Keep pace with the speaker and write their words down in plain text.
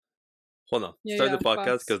hold on. Yeah, Start yeah, the podcast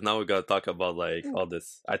facts. because now we gotta talk about like all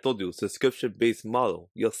this. I told you, subscription-based model.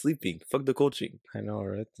 You're sleeping. Fuck the coaching. I know,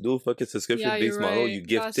 right? Do a fucking Yeah, subscription-based you're model. right. You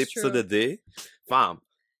give That's tips of the true. day. Fam.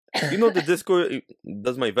 You know the Discord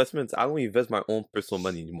does my investments. I don't invest my own personal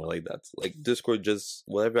money anymore like that. Like Discord, just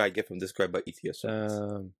whatever I get from Discord, I buy ETFs.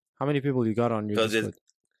 How many people you got on your Because Discord?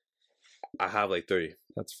 I have like 30,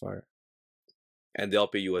 That's fire. and they all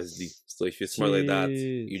pay USD. So if you're smart like that,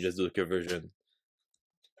 you just do the conversion.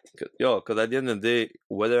 Because at the end of the day,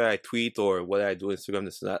 whether I tweet or whether I do Instagram,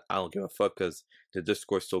 this and that, I don't give a fuck because the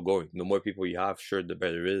Discord's still going. The more people you have, sure, the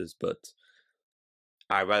better it is. But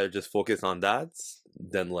I'd rather just focus on that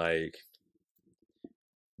than like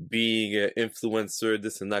being an influencer,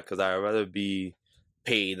 this and that, because I'd rather be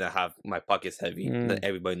paid and have my pockets heavy than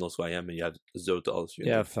everybody knows who I am and you have zero to all this shit.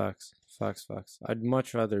 Yeah, facts. I'd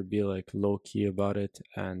much rather be like low key about it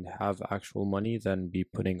and have actual money than be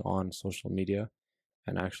putting on social media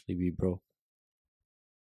and actually be broke.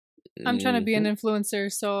 I'm trying to be an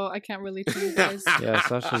influencer, so I can't relate to you guys. Yeah,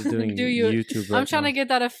 Sasha's doing Do you- YouTube right I'm trying now. to get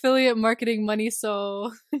that affiliate marketing money,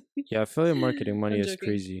 so Yeah, affiliate marketing money I'm is joking.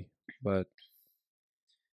 crazy, but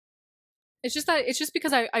it's just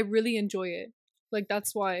because I really enjoy it. Like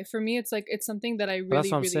that's why. For me, it's like it's something that I really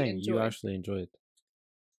that's what I'm really saying. enjoy. You actually enjoy it.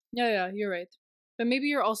 Yeah, you're right. But maybe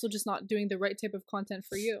you're also just not doing the right type of content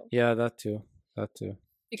for you. Yeah, that too.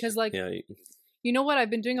 Because like Yeah, you know what? I've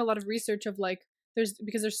been doing a lot of research of like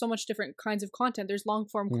because there's so much different kinds of content. There's long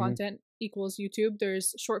form Mhm. content equals YouTube.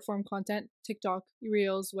 There's short form content, TikTok,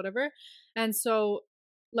 Reels, whatever. And so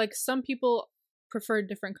like some people prefer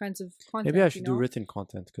different kinds of content. Maybe I should you know? do written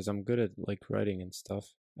content because I'm good at like writing and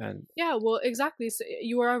stuff. And Yeah, well, exactly. So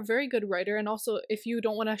you are a very good writer, and also if you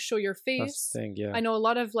don't want to show your that's face, the thing. Yeah, I know a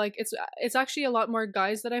lot of like it's actually a lot more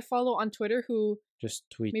guys that I follow on Twitter who just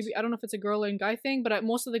tweet. maybe I don't know if it's a girl and guy thing, but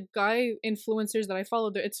most of the guy influencers that I follow,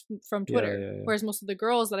 it's from Twitter. Yeah. Whereas most of the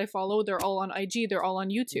girls that I follow, they're all on IG, they're all on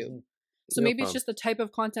YouTube. So Yeah, maybe it's fam. just the type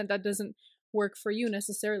of content that doesn't work for you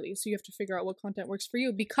necessarily. So you have to figure out what content works for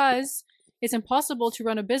you because it's impossible to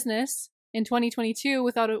run a business in 2022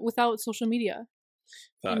 without social media,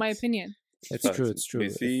 in my Facts. opinion. It's Facts. true. It's true. You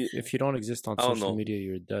see, If you don't exist on I don't social know. media,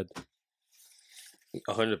 you're dead.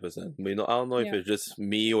 100%. But I don't know if Yeah. it's just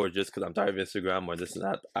me or just because I'm tired of Instagram or this and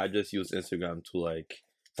that. I just use Instagram to like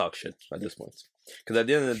talk shit at this point. Because at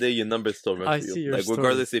the end of the day, your numbers still run I for see you. your Like story.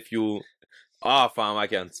 regardless if you, fam, I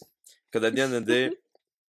can't. Because at the end of the day,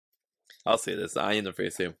 I'll say this. I ain't afraid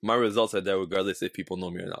to say it. My results are there regardless if people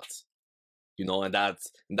know me or not. You know, and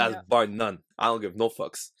that's Yeah. bar none. I don't give no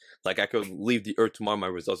fucks. Like I could leave the earth tomorrow, my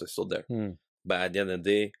results are still there. But at the end of the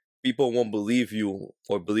day, people won't believe you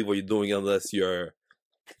or believe what you're doing unless you're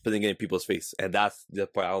putting it in people's face. And that's the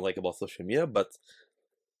part I don't like about social media. But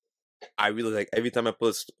I really like every time I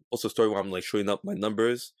post a story where I'm like showing up my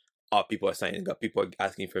numbers, people are signing up, people are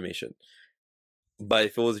asking information. But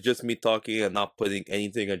if it was just me talking and not putting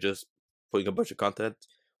anything and just putting a bunch of content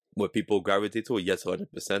where people gravitate to it, yes,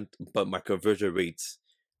 100%. But my conversion rates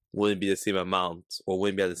wouldn't be the same amount or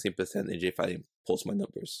wouldn't be at the same percentage if I didn't post my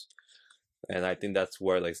numbers. And I think that's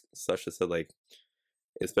where, like Sasha said, like,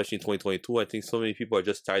 especially in 2022, I think so many people are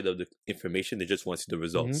just tired of the information. They just want to see the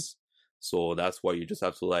results. So that's why you just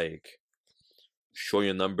have to, like, show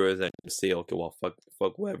your numbers and say, okay, well,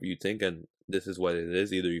 fuck whatever you think. And this is what it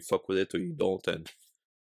is. Either you fuck with it or you don't. And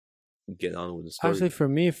get on with the story. Actually, for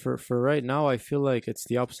me, for right now, I feel like it's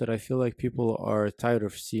the opposite. I feel like people are tired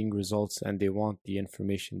of seeing results and they want the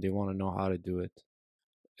information. They want to know how to do it.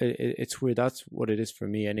 It's weird. That's what it is for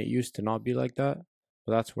me. And it used to not be like that.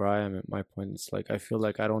 But that's where I am at my point. It's like I feel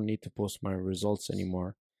like I don't need to post my results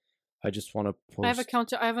anymore. I just want to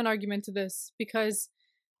post. I have an argument to this because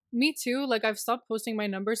me too, like I've stopped posting my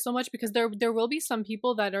numbers so much because there will be some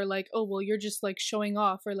people that are like, oh well, you're just like showing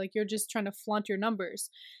off or like you're just trying to flaunt your numbers.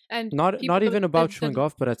 And Not even about showing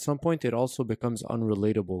off, but at some point it also becomes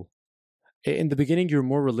unrelatable. In the beginning, you're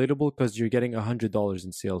more relatable because you're getting $100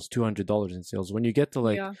 in sales, $200 in sales. When you get to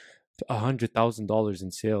like $100,000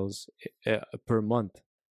 in sales per month,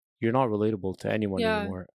 you're not relatable to anyone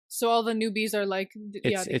anymore. So all the newbies are like, they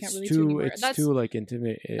can't relate to you anymore. It's too like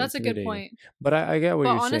intimidating. That's a good point. But I get what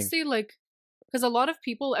you're saying. But honestly, like, because a lot of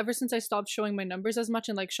people, ever since I stopped showing my numbers as much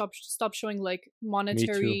and like stopped showing like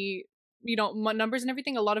monetary, numbers and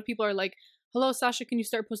everything, a lot of people are like, hello, Sasha, can you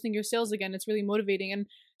start posting your sales again? It's really motivating. And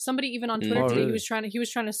somebody even on Twitter today, he was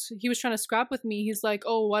trying to scrap with me. He's like,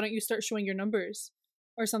 oh, why don't you start showing your numbers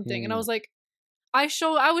or something? And I was like, I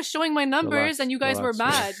was showing my numbers and you guys were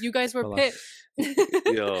mad. You guys were pissed.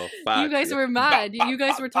 Yo, you guys were mad. You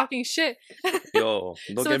guys were talking shit. Yo,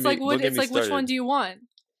 so it's like, which one do you want?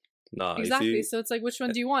 Nah, you Exactly. see, So it's like, which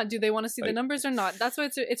one do you want? Do they want to see the like numbers or not? That's why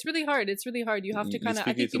it's really hard. It's really hard. You have to kind of.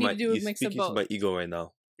 I think you need to do a you mix of speaking to both. my ego right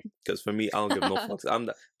now. Because for me, I don't give no fucks.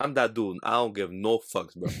 I'm that dude. I don't give no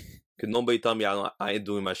fucks, bro. Cause nobody tell me I ain't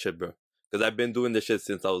doing my shit, bro. Cause I've been doing this shit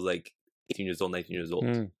since I was like 18 years old, 19 years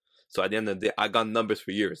old. So at the end of the day, I got numbers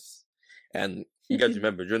for years. And you guys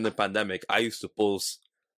remember during the pandemic, I used to post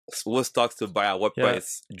what stocks to buy at what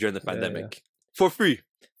price during the pandemic for free.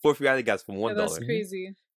 For free, I guess from $1. That's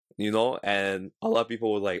crazy. You know, and a lot of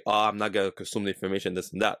people were like, "Oh, I'm not gonna consume the information,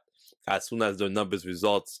 this and that." As soon as the numbers,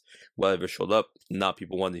 results, whatever showed up, now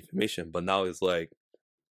people want the information. But now it's like,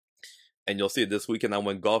 and you'll see this weekend I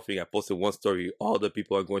went golfing. I posted one story. All the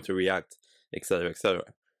people are going to react, etc., etc.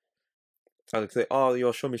 And they say,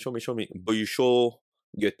 "Oh, show me." But you show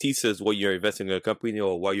your thesis, what you're investing in a company,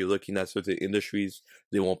 or while you're looking at certain industries,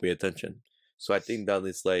 they won't pay attention. So I think that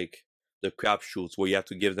is like the crapshoots where you have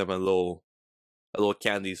to give them a little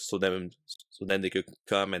candy so then they could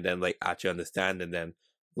come and then like actually understand and then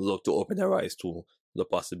look to open their eyes to the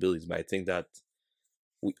possibilities. But I think that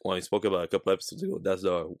when we spoke about a couple episodes ago, that's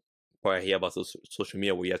the part I hear about social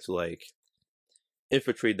media where you have to like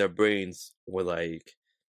infiltrate their brains with like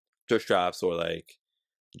thirst traps or like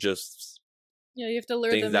just you have to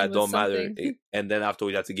lure things them that in don't with matter, something. and then after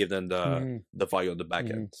you have to give them the value on the back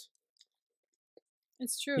end.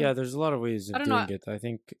 It's true. Yeah, there's a lot of ways of doing it. I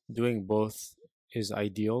think doing both is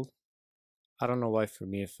ideal. I don't know why for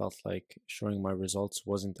me it felt like showing my results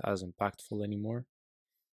wasn't as impactful anymore.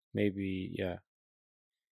 Maybe, yeah.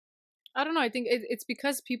 I don't know. I think it's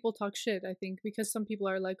because people talk shit. I think because some people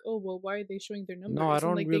are like, oh, well, why are they showing their numbers? No, I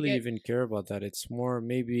don't like, really even care about that. It's more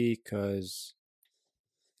maybe because,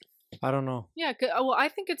 I don't know. Yeah, well, I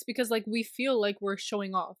think it's because like we feel like we're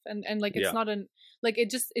showing off, and like it's not like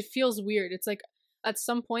it feels weird. It's like at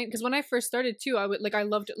some point, because when I first started too, I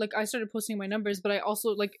loved it. Like I started posting my numbers, but I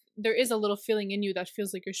also like there is a little feeling in you that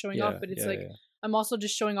feels like you're showing off, but it's I'm also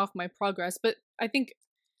just showing off my progress. But I think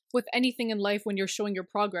with anything in life, when you're showing your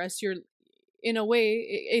progress, you're in a way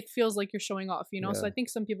it feels like you're showing off, you know. So I think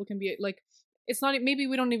some people can be like, it's not, maybe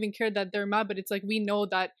we don't even care that they're mad, but it's like we know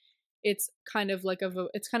that it's kind of like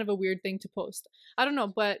it's kind of a weird thing to post. I don't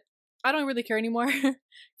know, but I don't really care anymore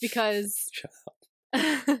because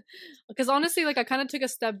honestly, like I kind of took a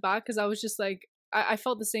step back because I was just like I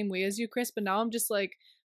felt the same way as you, Chris, but now I'm just like,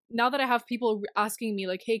 now that I have people asking me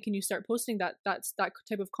like, hey, can you start posting that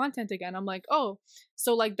type of content again, I'm like, oh,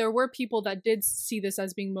 so like there were people that did see this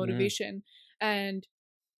as being motivation, and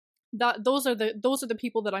that those are the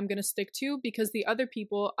people that I'm gonna stick to, because the other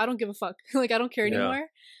people, I don't give a fuck. Like I don't care anymore.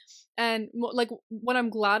 And like what I'm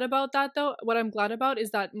glad about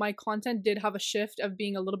is that my content did have a shift of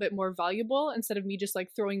being a little bit more valuable instead of me just like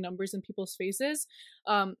throwing numbers in people's faces.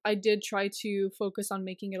 I did try to focus on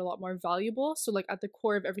making it a lot more valuable. So like at the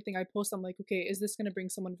core of everything I post, I'm like, okay, is this going to bring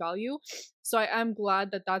someone value? So I am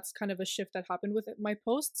glad that that's kind of a shift that happened with my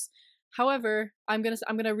posts. However, I'm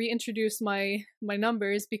gonna reintroduce my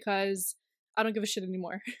numbers because I don't give a shit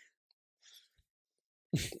anymore.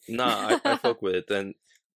 Nah, I fuck with it. And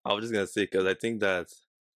I was just gonna say, because I think that,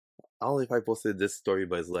 I don't know if I posted this story,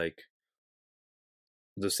 but it's like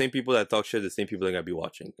the same people that talk shit, the same people that are gonna be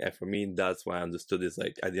watching. And for me, that's why I understood this.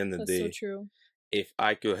 Like at the end of the day, so true. If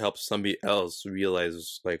I could help somebody else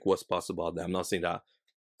realize like what's possible out there, I'm not saying that.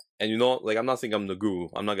 And you know, like I'm not saying I'm the guru.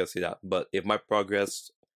 I'm not gonna say that. But if my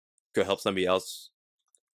progress could help somebody else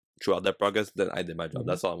throughout that progress, then I did my job.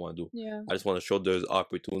 That's all I want to do. Yeah. I just want to show there's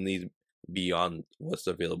opportunities beyond what's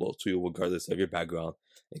available to you, regardless of your background,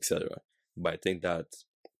 etc. But I think that,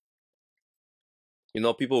 you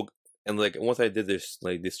know, people, and like once I did this,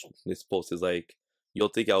 like this post is like, you'll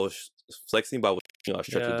think I was flexing, but I was,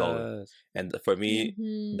 stretch a dollar. And for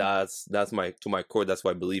me, that's my, to my core, that's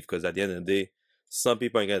what I believe. Because at the end of the day, some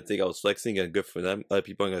people are gonna think I was flexing, and good for them. Other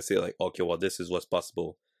people are gonna say like, okay, well, this is what's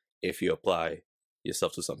possible if you apply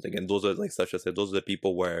yourself to something. And those are, like Sasha said, those are the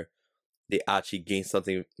people where they actually gain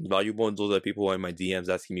something valuable, and those are the people who are in my DMs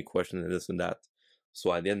asking me questions and this and that.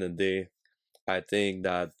 So at the end of the day, I think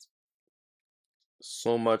that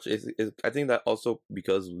so much is I think that also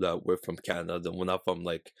because that we're from Canada, that we're not from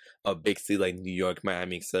like a big city like New York,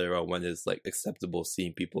 Miami, etc., when it's like acceptable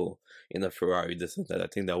seeing people in a Ferrari, this and that. I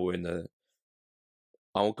think that we're in a,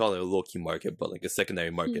 I won't call it a low-key market, but like a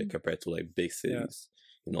secondary market compared to like big cities.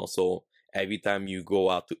 You know, so every time you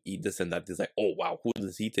go out to eat this and that, it's like, oh wow, who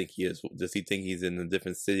does he think he is? Does he think he's in a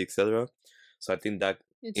different city, etc.? So I think that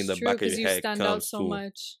in the back of your head comes so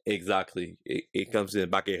much. Exactly. It comes in the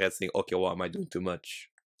back of your head saying, okay, well, am I doing too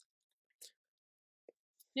much?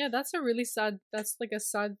 Yeah, that's like a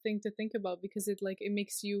sad thing to think about, because it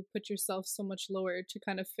makes you put yourself so much lower to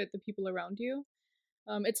kind of fit the people around you.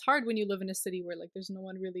 It's hard when you live in a city where like there's no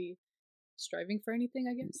one really striving for anything,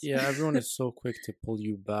 I guess. Yeah, everyone is so quick to pull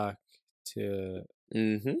you back to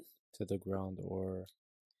Mm-hmm. to the ground or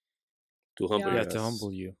To humble Yeah. to us.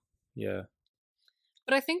 humble you. Yeah.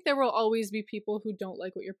 But I think there will always be people who don't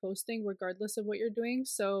like what you're posting, regardless of what you're doing.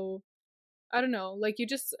 So I don't know. Like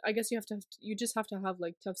I guess you just have to have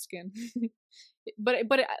like tough skin. But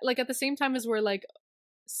like at the same time as we're like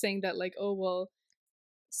saying that like, oh well,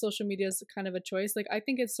 social media is kind of a choice. Like I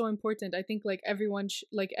think it's so important. I think like everyone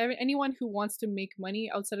anyone who wants to make money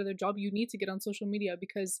outside of their job, you need to get on social media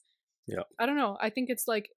because Yeah. I don't know. I think it's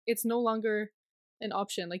like it's no longer an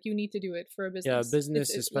option. Like you need to do it for a business. Yeah, business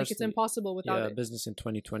it's especially. like it's impossible without it. Business in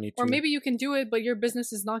 2022. Or maybe you can do it, but your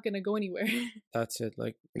business is not going to go anywhere. That's it.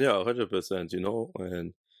 Like, Yeah, 100%. You know,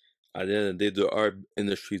 and at the end of the day, there are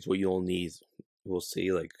industries where you don't need, we'll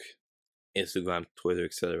say, like Instagram, Twitter,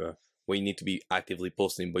 etc., where you need to be actively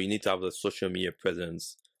posting, but you need to have a social media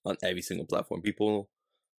presence on every single platform. People,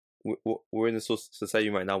 we're in a society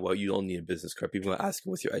right now where you don't need a business card. People are asking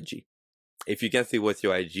what's your IG. If you can't say what's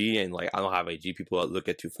your IG and like I don't have IG, people will look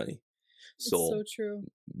at you funny. So, it's so true.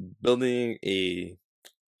 Building I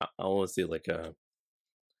want to say like a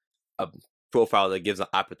profile that gives an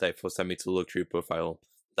appetite for somebody to look through your profile,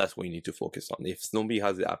 that's what you need to focus on. If nobody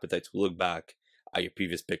has the appetite to look back at your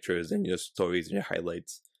previous pictures and your stories and your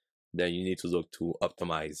highlights, then you need to look to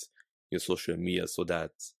optimize your social media so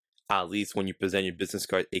that at least when you present your business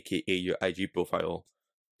card, aka your IG profile,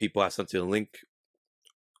 people have something to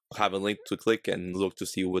have a link to click and look to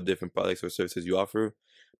see what different products or services you offer.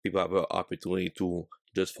 People have an opportunity to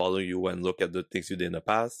just follow you and look at the things you did in the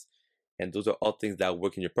past. And those are all things that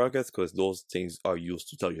work in your progress because those things are used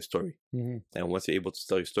to tell your story. mm-hmm. And once you're able to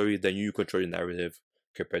tell your story, then you control your narrative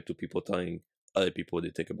compared to people telling other people what they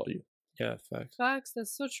think about you. Yeah, facts. Facts.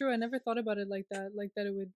 That's so true. I never thought about it like that. Like that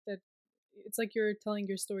it's like you're telling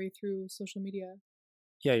your story through social media.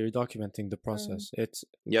 Yeah, you're documenting the process.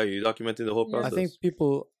 You're documenting the whole process. I think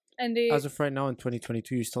people, and as of right now in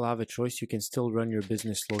 2022, you still have a choice. You can still run your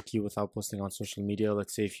business low-key without posting on social media.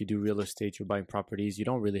 Let's say if you do real estate, you're buying properties, you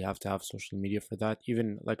don't really have to have social media for that.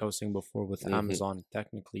 Even like I was saying before with Amazon,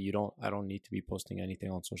 technically I don't need to be posting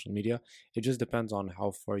anything on social media. It just depends on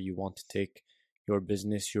how far you want to take your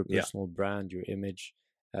business, your personal brand, your image.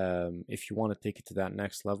 If you want to take it to that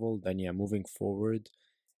next level, then moving forward,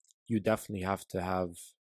 you definitely have to have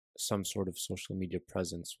some sort of social media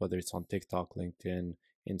presence, whether it's on TikTok, LinkedIn,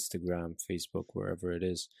 Instagram, Facebook, wherever it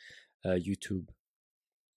is, YouTube,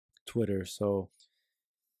 Twitter. So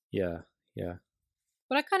yeah.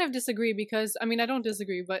 But I kind of disagree because I mean I don't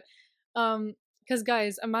disagree, but because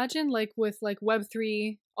guys, imagine like with like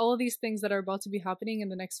Web3, all of these things that are about to be happening in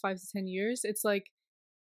the next 5 to 10 years, it's like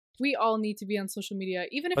we all need to be on social media,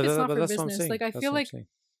 even if it's not for business. Like I feel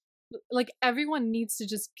like everyone needs to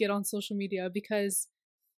just get on social media because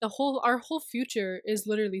our whole future is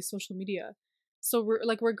literally social media. So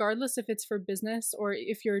regardless if it's for business or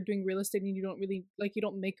if you're doing real estate and you don't really you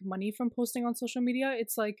don't make money from posting on social media,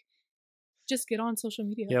 it's like just get on social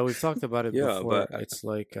media. Yeah, we've talked about it before. But it's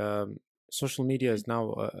like social media is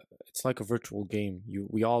now it's like a virtual game.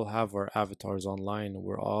 We all have our avatars online.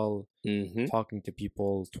 We're all talking to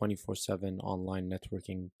people 24/7, online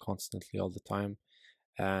networking constantly all the time.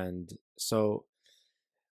 And so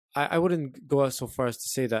I wouldn't go as so far as to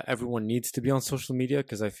say that everyone needs to be on social media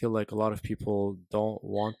because I feel like a lot of people don't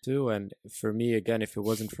want to. And for me, again, if it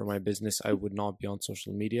wasn't for my business, I would not be on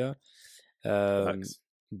social media.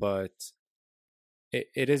 But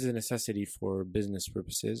it is a necessity for business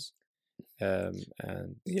purposes. And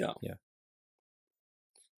yeah.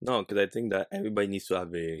 No, because I think that everybody needs to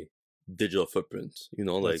have a digital footprint. You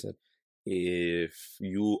know, like if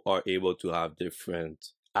you are able to have different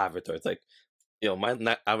avatars, like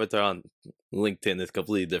my avatar on LinkedIn is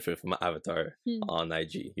completely different from my avatar on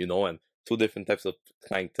IG. You know, and 2 different types of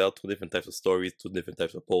clientele, 2 different types of stories, 2 different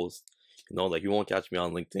types of posts. You know, like you won't catch me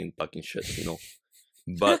on LinkedIn talking shit. You know,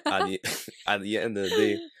 but at the end of the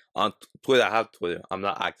day, on Twitter, I have Twitter. I'm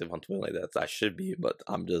not active on Twitter like that. I should be, but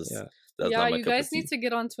I'm just. Yeah, you guys need to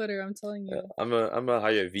get on Twitter. I'm telling you. I'm gonna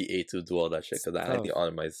hire a VA to do all that shit because I think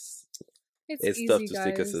automate. It's easy, tough to guys.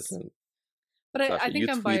 stay consistent. But I think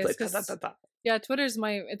I'm biased because yeah, Twitter's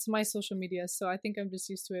my social media, so I think I'm just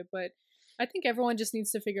used to it. But I think everyone just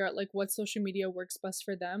needs to figure out like what social media works best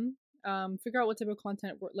for them. Figure out what type of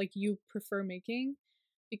content like you prefer making,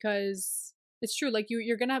 because it's true. Like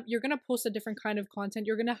you're gonna post a different kind of content.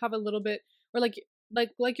 You're gonna have a little bit, or like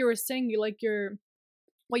you were saying,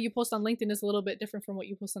 what you post on LinkedIn is a little bit different from what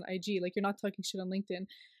you post on IG. Like you're not talking shit on LinkedIn,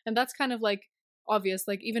 and that's kind of like obvious.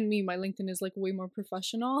 Like even me, my LinkedIn is like way more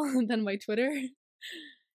professional than my Twitter.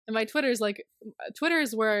 And my Twitter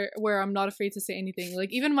is where I'm not afraid to say anything.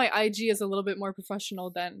 Like even my IG is a little bit more professional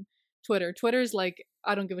than Twitter. Twitter's like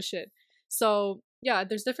I don't give a shit. So yeah,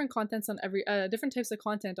 there's different contents on every different types of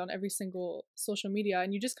content on every single social media,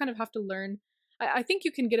 and you just kind of have to learn. I think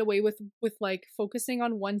you can get away with like focusing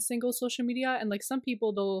on one single social media, and like some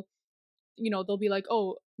people they'll be like,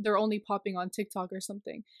 oh, they're only popping on TikTok or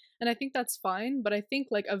something, and I think that's fine. But I think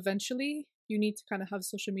like eventually you need to kind of have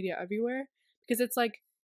social media everywhere because it's like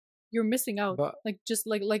you're missing out. But like just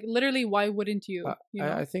like literally, why wouldn't you? You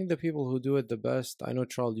know? I think the people who do it the best. I know,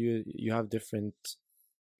 Charles, you have different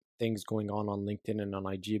things going on LinkedIn and on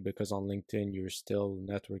IG, because on LinkedIn you're still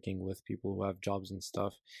networking with people who have jobs and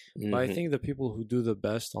stuff. But I think the people who do the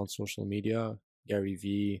best on social media, Gary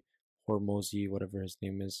V, Hormozy, whatever his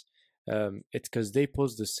name is, it's because they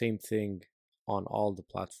post the same thing on all the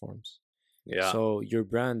platforms. Yeah. So your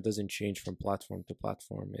brand doesn't change from platform to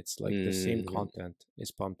platform. It's like the same content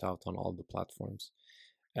is pumped out on all the platforms.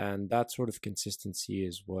 And that sort of consistency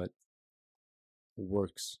is what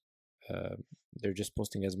works. They're just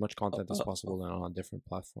posting as much content as possible and on different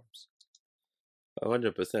platforms.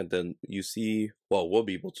 100%. Then you see, well, we'll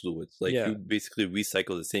be able to do it. Like you basically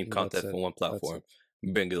recycle the same content from one platform,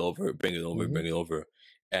 bring it over, bring it over,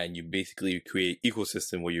 and you basically create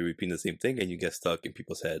ecosystem where you're repeating the same thing, and you get stuck in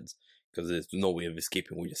people's heads because there's no way of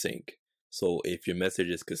escaping what you're saying. So if your message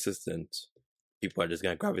is consistent, people are just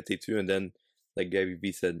gonna gravitate to you. And then, like Gary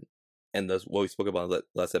V said, and that's what we spoke about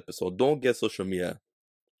last episode. Don't get social media,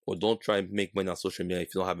 or don't try and make money on social media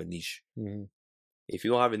if you don't have a niche. If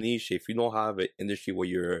you don't have a niche, if you don't have an industry where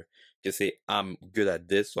you're just say, I'm good at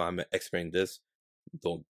this, so I'm an expert in this,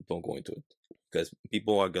 don't go into it. Because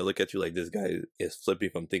people are gonna look at you like this guy is flipping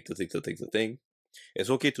from thing to thing to thing to thing. It's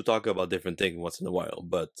okay to talk about different things once in a while,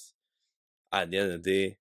 but at the end of the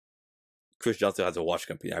day, Chris Johnson has a watch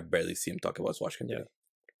company. I barely see him talk about his watch company. Yeah.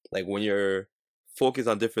 Like when you're focused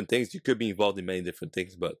on different things, you could be involved in many different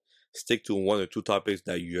things, but stick to one or two topics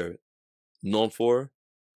that you're known for,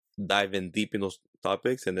 dive in deep in those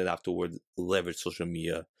topics, and then afterwards leverage social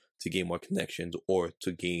media to gain more connections or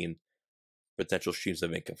to gain potential streams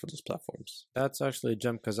of income for those platforms. That's actually a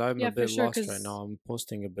gem, because I'm a bit lost right now. I'm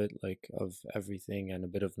posting a bit like of everything and a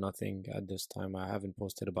bit of nothing at this time. I haven't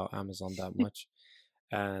posted about Amazon that much.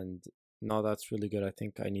 And no, that's really good. I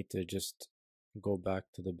think I need to just go back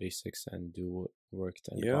to the basics and do what worked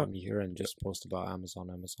and got me here, and just post about Amazon.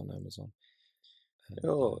 And,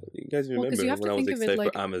 you guys remember when I was excited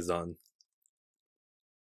for Amazon?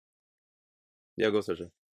 Yeah, go,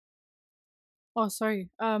 Sasha. Oh, sorry.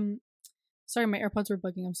 Sorry, my AirPods were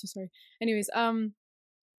bugging. I'm so sorry. Anyways,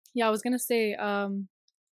 yeah, I was gonna say,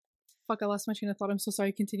 fuck, I lost my train of thought. I'm so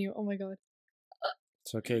sorry. Continue. Oh my god.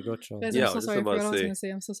 It's okay, go, Charles. Guys, I'm so sorry. I forgot what I was gonna say.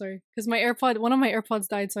 I'm so sorry. Because one of my AirPods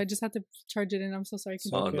died, so I just had to charge it in. I'm so sorry.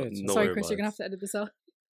 Continue. No sorry, Chris, you're gonna have to edit this out.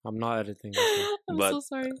 I'm not editing this. I'm so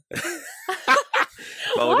sorry.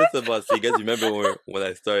 But what is about? So you guys remember when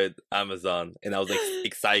I started Amazon and I was like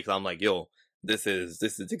excited? Cause I'm like, yo, this is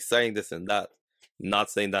exciting, this and that.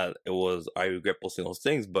 Not saying that it was I regret posting those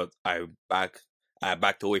things, but I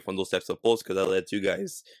backed away from those types of posts because I let you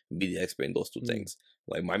guys be the expert in those two things.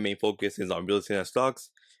 Like my main focus is on real estate and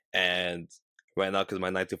stocks, and right now because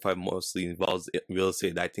my 9 to 5 mostly involves real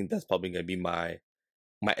estate, I think that's probably gonna be my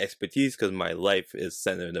expertise, because my life is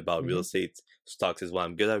centered about real estate. Stocks is what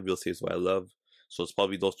I'm good at. Real estate is what I love. So it's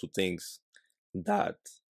probably those two things that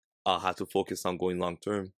I'll have to focus on going long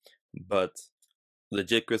term. But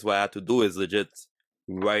legit, Chris, what I had to do is legit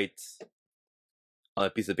write on a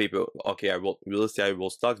piece of paper. Okay, I wrote real estate, I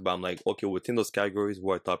wrote stocks, but I'm like, okay, within those categories,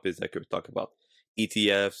 what are topics I could talk about?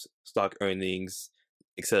 ETFs, stock earnings,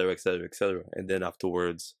 etc., etc., etc. And then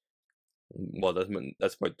afterwards, well,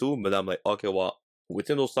 that's part two. But I'm like, okay, well,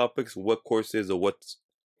 within those topics, what courses or what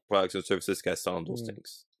products and services can I sell on those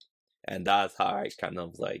things? And that's how I kind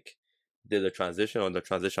of like did the transition, or the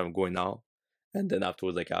transition I'm going now. And then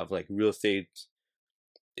afterwards, like I have like real estate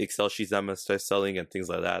Excel sheets I'm gonna start selling and things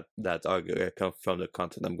like that are gonna come from the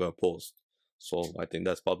content I'm gonna post. So I think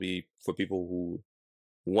that's probably for people who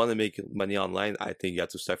want to make money online. I think you have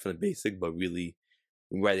to start from the basic, but really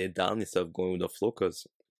write it down instead of going with the flow. Because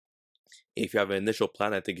if you have an initial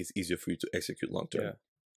plan, I think it's easier for you to execute long term. Yeah.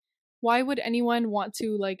 Why would anyone want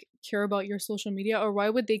to like care about your social media, or why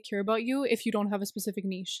would they care about you if you don't have a specific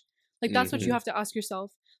niche? Like that's what you have to ask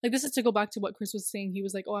yourself. Like this is to go back to what Chris was saying. He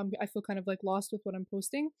was like, "Oh, I feel kind of like lost with what I'm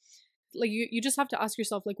posting." Like you just have to ask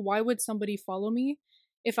yourself, like, why would somebody follow me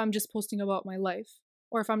if I'm just posting about my life,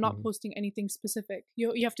 or if I'm not posting anything specific?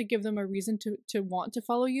 You have to give them a reason to want to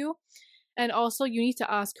follow you, and also you need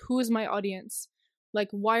to ask, who is my audience? Like,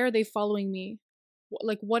 why are they following me?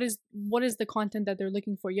 like what is the content that they're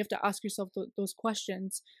looking for. You have to ask yourself those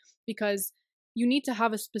questions, because you need to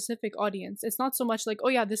have a specific audience. It's not so much like, oh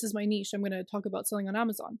yeah, this is my niche, I'm going to talk about selling on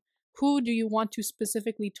Amazon. Who do you want to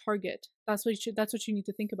specifically target? That's what you need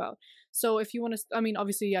to think about. So if you want to, I mean,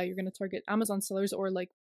 obviously, yeah, you're going to target Amazon sellers or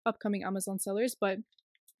like upcoming Amazon sellers, but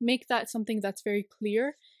make that something that's very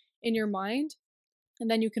clear in your mind. And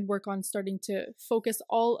then you can work on starting to focus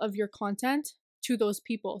all of your content to those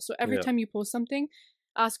people. So every time you post something,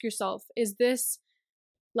 ask yourself, is this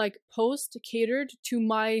like post catered to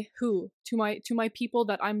my people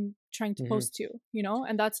that I'm trying to post to, you know?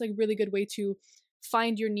 And that's like a really good way to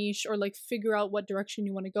find your niche, or like figure out what direction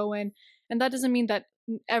you want to go in. And that doesn't mean that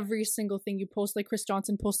every single thing you post, like Chris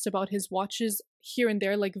Johnson posts about his watches here and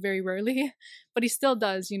there, like very rarely, but he still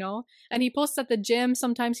does, you know? And he posts at the gym.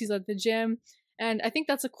 Sometimes he's at the gym. And I think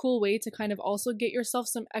that's a cool way to kind of also get yourself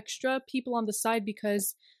some extra people on the side,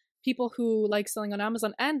 because people who like selling on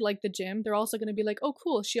Amazon and like the gym, they're also going to be like, oh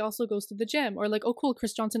cool, she also goes to the gym, or like, oh cool,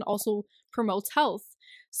 Chris Johnson also promotes health.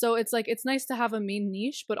 So it's like, it's nice to have a main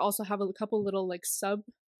niche, but also have a couple little like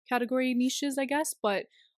subcategory niches, I guess, but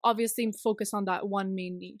obviously focus on that one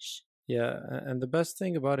main niche. Yeah, and the best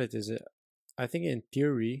thing about it is, I think in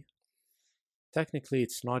theory, technically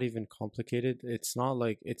it's not even complicated. It's not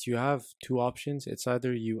like you have two options. It's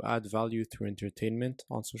either you add value through entertainment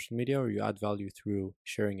on social media, or you add value through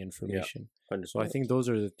sharing information. So I think those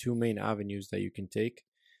are the two main avenues that you can take.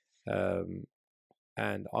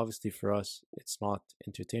 And obviously for us, it's not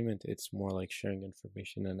entertainment. It's more like sharing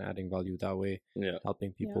information and adding value that way,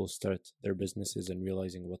 helping people start their businesses and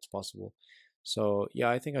realizing what's possible. So yeah,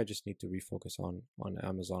 I think I just need to refocus on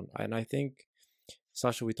Amazon. And I think,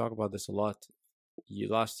 Sasha, we talk about this a lot.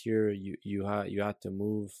 Last year you had to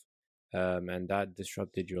move, and that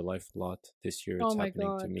disrupted your life a lot. This year it's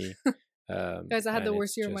happening to me. Guys, I had the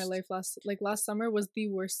worst year of my life last summer was the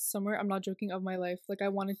worst summer, I'm not joking, of my life. Like I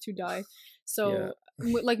wanted to die. So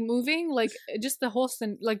like moving, like just the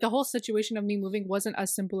whole situation of me moving wasn't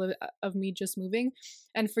as simple of me just moving.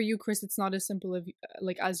 And for you, Chris, it's not as simple of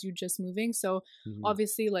like as you just moving. So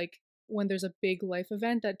obviously, like when there's a big life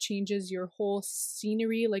event that changes your whole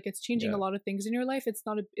scenery, like it's changing a lot of things in your life, it's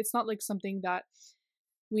not like something that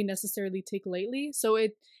we necessarily take lightly. So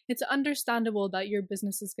it's understandable that your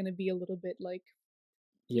business is going to be a little bit like,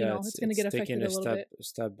 you know, it's going to get affected a little bit.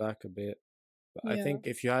 Step back a bit. But I think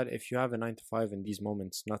if you have a 9-to-5 in these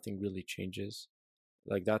moments, nothing really changes.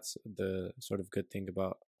 Like that's the sort of good thing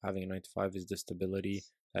about having a 9-to-5 is the stability,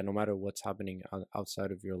 that no matter what's happening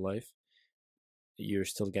outside of your life, you're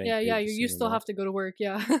still getting paid you still have to go to work.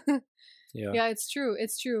 Yeah it's true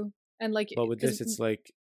And like, but with this, it's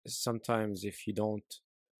like sometimes if you don't,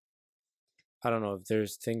 I don't know, if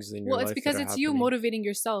there's things in your life. Well, it's because it's you motivating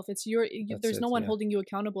yourself. It's there's no one holding you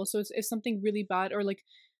accountable. So if something really bad or like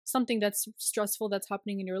something that's stressful that's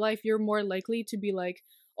happening in your life, you're more likely to be like,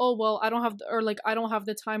 oh well, I don't have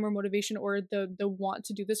the time or motivation or the want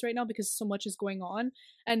to do this right now because so much is going on,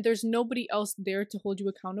 and there's nobody else there to hold you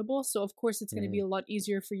accountable. So of course it's going to be a lot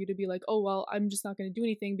easier for you to be like, oh well, I'm just not going to do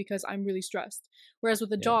anything because I'm really stressed. Whereas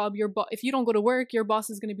with a job, if you don't go to work, your boss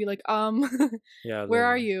is going to be like, where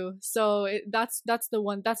are you? So that's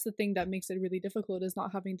the thing that makes it really difficult, is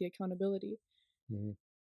not having the accountability.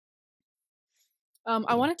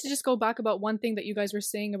 I wanted to just go back about one thing that you guys were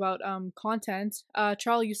saying about content.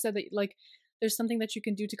 Charles, you said that like there's something that you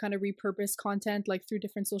can do to kind of repurpose content like through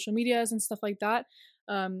different social medias and stuff like that,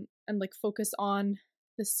 and like focus on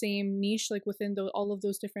the same niche like within all of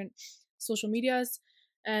those different social medias.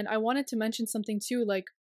 And I wanted to mention something too, like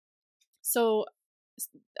so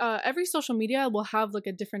every social media will have like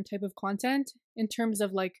a different type of content in terms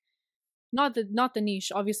of like not the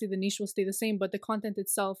niche. Obviously the niche will stay the same, but the content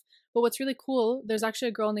itself. But what's really cool, there's actually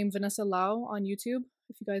a girl named Vanessa Lau on YouTube.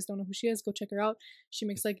 If you guys don't know who she is, go check her out. She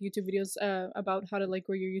makes like YouTube videos about how to like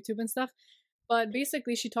grow your YouTube and stuff. But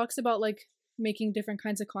basically she talks about like making different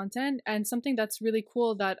kinds of content, and something that's really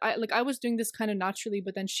cool that I was doing this kind of naturally,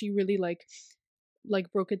 but then she really like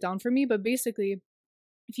broke it down for me. But basically,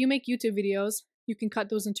 if you make YouTube videos, you can cut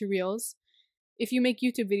those into reels. If you make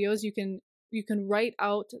YouTube videos, you can write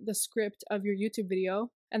out the script of your YouTube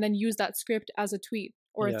video and then use that script as a tweet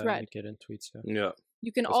or a thread. Make it in tweets, yeah.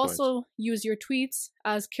 You can also use your tweets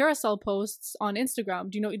as carousel posts on Instagram.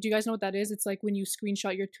 Do you guys know what that is? It's like when you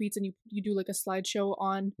screenshot your tweets and you do like a slideshow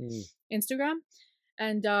on Instagram.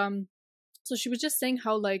 And so she was just saying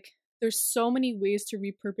how like there's so many ways to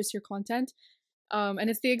repurpose your content. And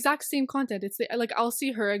it's the exact same content. It's like I'll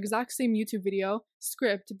see her exact same YouTube video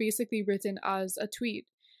script basically written as a tweet.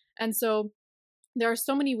 And so there are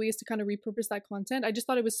so many ways to kind of repurpose that content. I just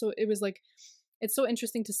thought it's so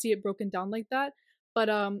interesting to see it broken down like that. But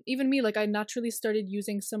even me, like I naturally started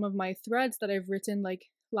using some of my threads that I've written like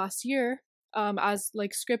last year as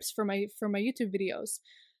like scripts for my YouTube videos.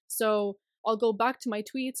 So I'll go back to my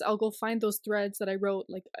tweets, I'll go find those threads that I wrote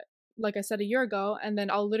like I said a year ago, and then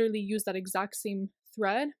I'll literally use that exact same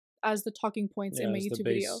thread as the talking points in my YouTube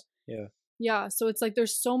video. Yeah, so it's like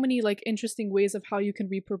there's so many like interesting ways of how you can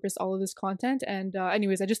repurpose all of this content. And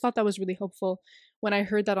anyways, I just thought that was really helpful when I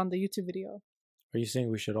heard that on the YouTube video. Are you saying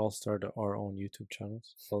we should all start our own YouTube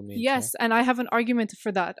channels? Yes, and I have an argument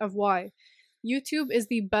for that of why. YouTube is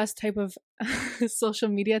the best type of social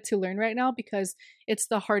media to learn right now because it's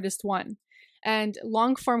the hardest one. And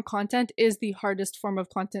long form content is the hardest form of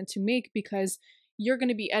content to make because you're going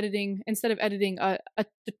to be editing, instead of editing a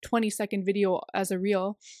 20-second video as a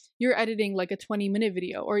reel, you're editing like a 20-minute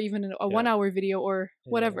video or even a 1 hour video or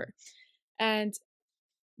whatever. And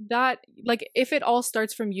that, like, if it all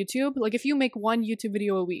starts from YouTube, like if you make one YouTube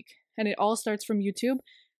video a week and it all starts from YouTube,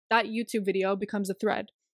 that YouTube video becomes a thread.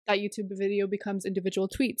 That YouTube video becomes individual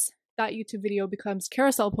tweets. That YouTube video becomes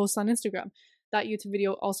carousel posts on Instagram. That YouTube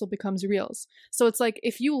video also becomes reels. So it's like,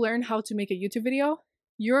 if you learn how to make a YouTube video,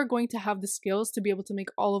 you're going to have the skills to be able to make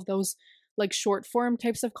all of those like short form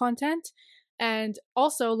types of content. And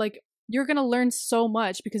also like, you're going to learn so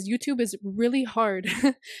much because YouTube is really hard.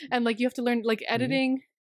 And like, you have to learn like editing,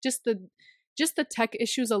 just the tech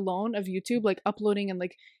issues alone of YouTube, like uploading, and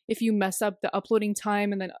like if you mess up the uploading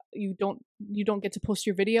time and then you don't get to post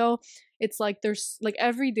your video, it's like there's like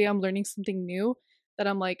every day I'm learning something new that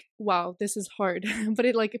I'm like, wow, this is hard. But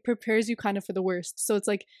it prepares you kind of for the worst. So it's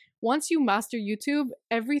like once you master YouTube,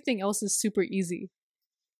 everything else is super easy.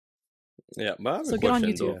 Yeah, but I have a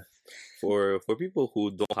question though. For people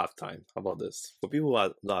who don't have time, how about this? For people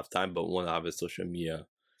who don't have time but want to have a social media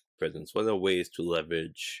presence, what are ways to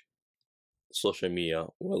leverage social media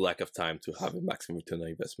or lack of time to have a maximum return on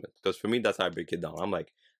investment? Because for me, that's how I break it down. I'm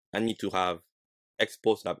like, I need to have X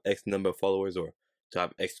posts, have X number of followers, or to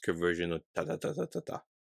have X conversion, or ta.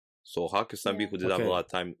 So how can some people who did have a lot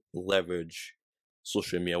of time leverage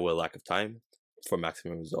social media with a lack of time for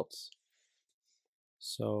maximum results?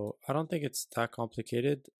 So I don't think it's that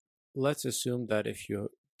complicated. Let's assume that if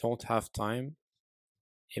you don't have time,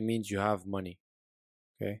 it means you have money.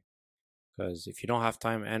 Okay? Because if you don't have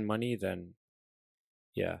time and money, then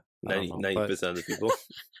 90% of the people.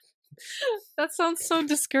 That sounds so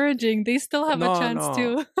discouraging. They still have a chance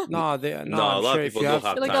too. A lot of people don't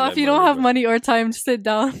have time. Like, if you don't have money or time, sit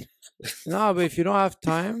down. No, but if you don't have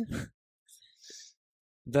time,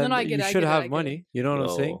 then you should have money. You know what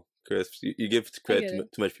I'm saying? Chris, you give credit to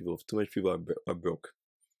too much people. Too much people are broke.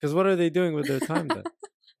 Because what are they doing with their time then?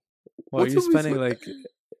 Well, are you spending like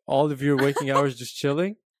all of your waking hours just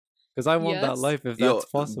chilling? Because I want that life if that's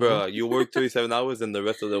possible. Bro, you work 37 hours and the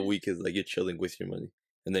rest of the week is like you're chilling with your money.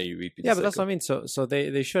 And then you repeat. Yeah, but that's what I mean. So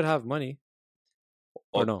they should have money.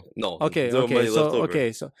 Or no? No. Okay.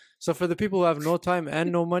 So for the people who have no time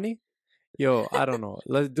and no money, I don't know.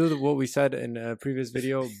 Let's do what we said in a previous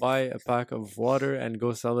video. Buy a pack of water and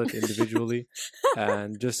go sell it individually,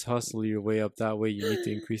 and just hustle your way up that way. You need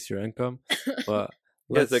to increase your income. But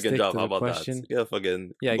get a second job. How about that? Get a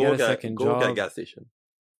fucking get a second job. Go get a gas station.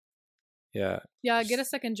 Yeah, get a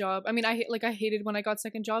second job. I mean, I hated when I got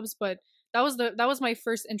second jobs, but that was my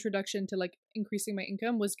first introduction to like increasing my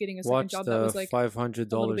income, was getting a second job. That was like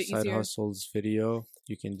 $500 side hustles video.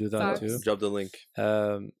 You can do that too. Drop the link.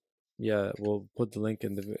 Yeah, we'll put the link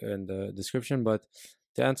in the description. But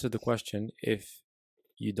to answer the question, if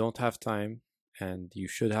you don't have time and you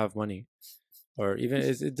should have money, or even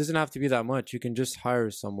it doesn't have to be that much. You can just hire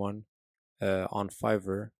someone on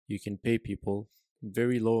Fiverr. You can pay people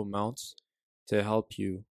very low amounts to help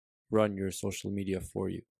you run your social media for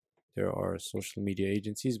you. There are social media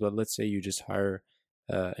agencies, but let's say you just hire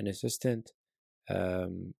an assistant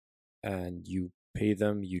and you pay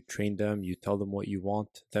them, you train them, you tell them what you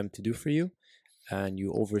want them to do for you, and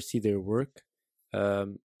you oversee their work a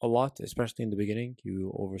lot, especially in the beginning.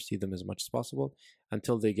 You oversee them as much as possible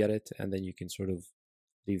until they get it, and then you can sort of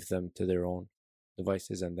leave them to their own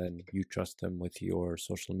devices, and then you trust them with your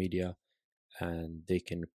social media and they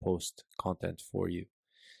can post content for you.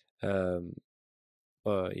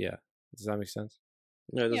 Yeah, does that make sense?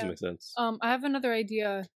 Yeah, it does make sense. I have another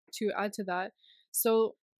idea to add to that.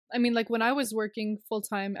 So I mean, like when I was working full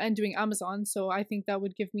time and doing Amazon, so I think that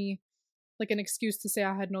would give me like an excuse to say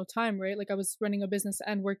I had no time, right? Like I was running a business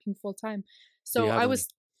and working full time. So I was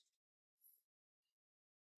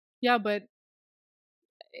but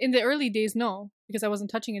in the early days, no, because I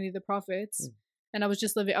wasn't touching any of the profits. And I was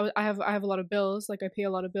just living. I have a lot of bills. Like I pay a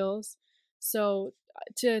lot of bills, So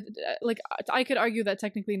to like, I could argue that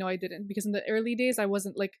technically no, I didn't, because in the early days I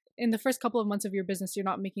wasn't like, in the first couple of months of your business you're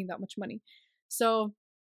not making that much money. So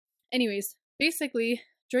anyways, basically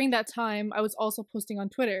during that time I was also posting on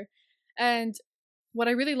Twitter. And what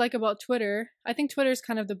I really like about Twitter, I think Twitter is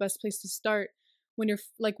kind of the best place to start when you're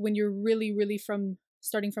like, when you're really from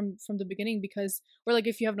starting from the beginning, because, or like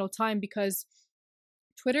if you have no time, because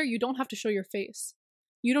Twitter, you don't have to show your face.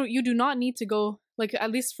 You do not need to go, like,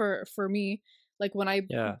 at least for me, like when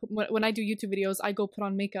when I do YouTube videos, I go put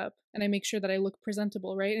on makeup and I make sure that I look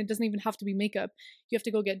presentable, right? And it doesn't even have to be makeup. You have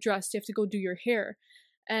to go get dressed, you have to go do your hair.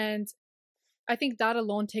 And I think that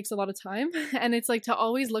alone takes a lot of time. And it's like, to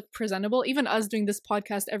always look presentable, even us doing this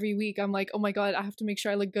podcast every week, I'm like, oh my God, I have to make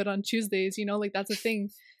sure I look good on Tuesdays, you know, like that's a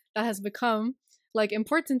thing that has become like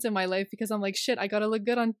important in my life, because I'm like, shit, I gotta look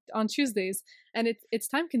good on Tuesdays. And it's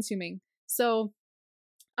time consuming. So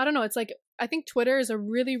I don't know, it's like, I think Twitter is a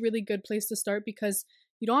really good place to start, because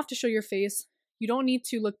you don't have to show your face, you don't need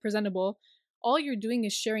to look presentable. All you're doing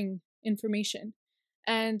is sharing information.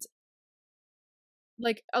 And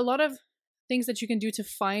like a lot of things that you can do to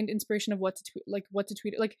find inspiration of what to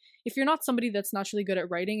tweet, like if you're not somebody that's naturally good at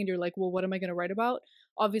writing and you're like, well, what am I going to write about,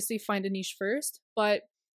 obviously find a niche first, but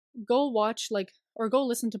go watch like, or go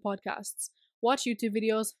listen to podcasts, watch YouTube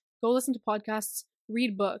videos, go listen to podcasts,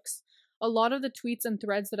 read books. A lot of the tweets and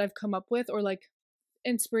threads that I've come up with, or like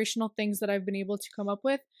inspirational things that I've been able to come up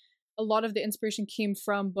with, a lot of the inspiration came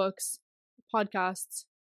from books, podcasts,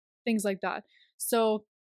 things like that. So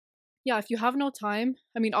yeah, if you have no time,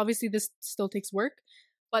 I mean, obviously this still takes work,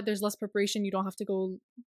 but there's less preparation. You don't have to go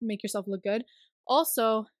make yourself look good.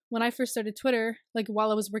 Also, when I first started Twitter, like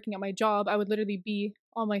while I was working at my job, I would literally be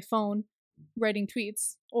on my phone writing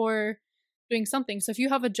tweets or doing something. So if you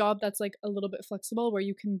have a job that's like a little bit flexible where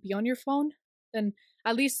you can be on your phone, then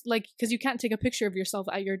at least, like, because you can't take a picture of yourself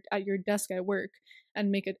at your desk at work and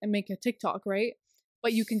make a TikTok, right?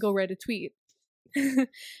 But you can go write a tweet.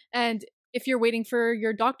 And if you're waiting for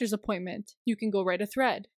your doctor's appointment, you can go write a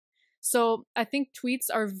thread. So I think tweets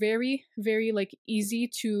are very like easy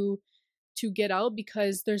to get out,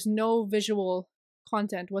 because there's no visual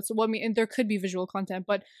content. I mean, and there could be visual content,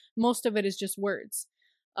 but most of it is just words.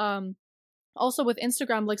 Also with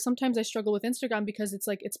Instagram, like sometimes I struggle with Instagram because it's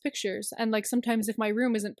like, it's pictures, and like sometimes if my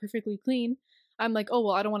room isn't perfectly clean, I'm like, oh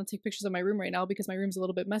well, I don't want to take pictures of my room right now because my room's a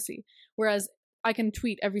little bit messy. Whereas I can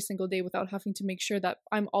tweet every single day without having to make sure that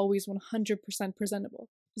I'm always 100% presentable.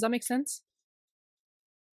 Does that make sense?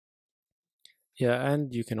 Yeah,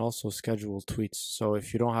 and you can also schedule tweets. So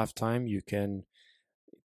if you don't have time, you can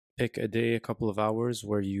pick a day, a couple of hours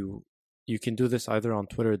where you can do this either on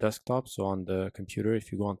Twitter desktop, so on the computer.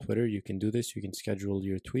 If you go on Twitter, you can do this. You can schedule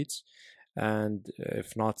your tweets. And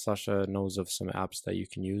if not, Sasha knows of some apps that you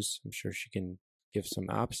can use. I'm sure she can give some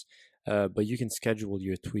apps. But you can schedule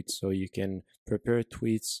your tweets, so you can prepare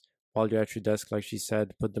tweets while you're at your desk, like she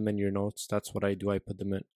said, put them in your notes. That's what I do. I put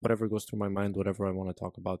them in, whatever goes through my mind, whatever I want to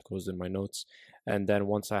talk about goes in my notes. And then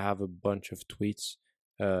once I have a bunch of tweets,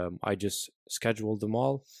 I just schedule them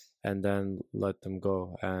all and then let them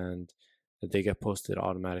go, and they get posted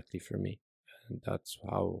automatically for me. And that's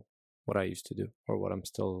what I used to do, or what I'm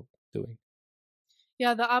still doing.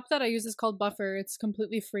 Yeah, the app that I use is called Buffer. It's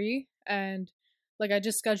completely free, and like I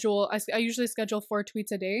usually schedule 4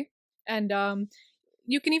 tweets a day. And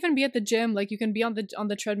you can even be at the gym, like you can be on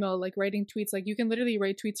the treadmill, like writing tweets. Like you can literally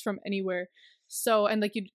write tweets from anywhere. So, and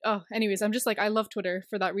like anyways, I'm just like, I love Twitter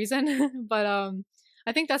for that reason. But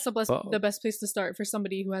I think that's the best place to start for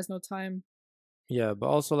somebody who has no time. Yeah, but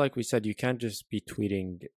also, like we said, you can't just be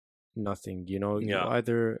tweeting nothing. You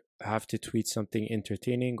either have to tweet something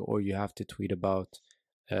entertaining, or you have to tweet about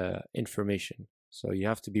information. So you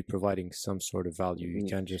have to be providing some sort of value. You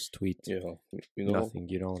can't just tweet nothing.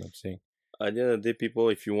 You know what I'm saying? At the end of the day, people,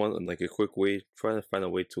 if you want like a quick way, try to find a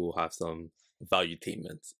way to have some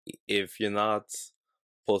valuetainment. If you're not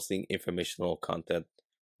posting informational content,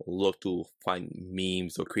 look to find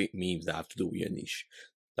memes or create memes that have to do with your niche.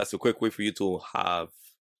 That's a quick way for you to have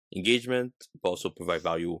engagement, but also provide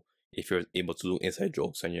value. If you're able to do inside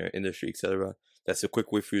jokes on your industry, etc., that's a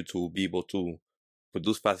quick way for you to be able to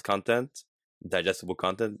produce fast content, digestible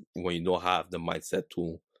content, when you don't have the mindset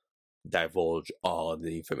to divulge all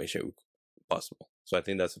the information possible. So I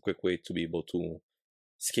think that's a quick way to be able to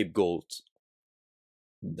scapegoat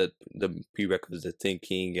the prerequisite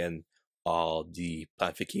thinking and all the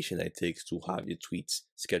planification that it takes to have your tweets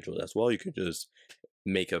scheduled as well. You can just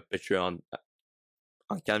make a picture on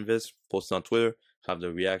Canvas, post it on Twitter, have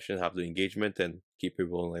the reaction, have the engagement, and keep it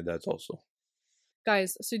rolling like that also.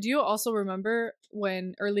 Guys, so do you also remember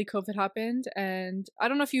when early COVID happened? And I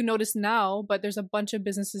don't know if you noticed now, but there's a bunch of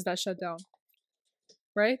businesses that shut down,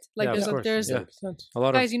 right? Like Yeah, of course. there's Yeah. A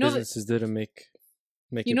lot guys, of businesses didn't make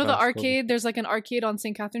you it know the past COVID. arcade. There's like an arcade on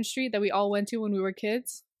St. Catherine Street that we all went to when we were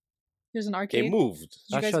kids. There's an arcade. It moved. Did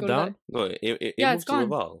you That guys shut go to down? that? No, it Yeah, moved it's to gone.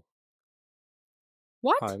 Laval.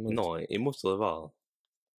 What? Ah, it moved. No, it moved to Laval.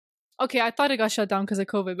 Okay, I thought it got shut down because of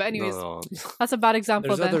COVID. But anyways, No. that's a bad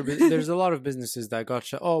example. There's a lot of businesses that got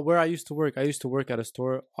shut. Oh, where I used to work at a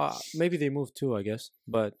store. Maybe they moved too, I guess.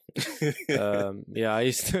 But yeah, I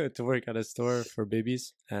used to work at a store for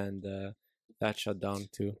babies, and that shut down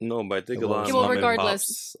too. No, but I think It a lot was. of Well, mom and regardless.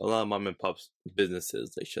 pops, a lot of mom and pops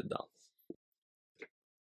businesses, they shut down.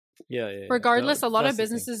 Yeah. Regardless, a lot that's of the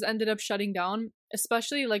thing. businesses ended up shutting down,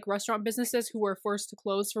 especially like restaurant businesses who were forced to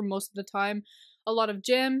close for most of the time. A lot of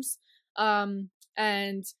gyms.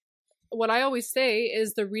 And what I always say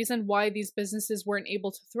is the reason why these businesses weren't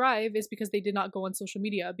able to thrive is because they did not go on social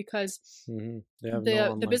media, because They have the- no the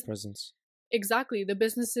online bus- presence. exactly the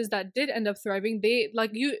businesses that did end up thriving,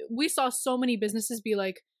 we saw so many businesses be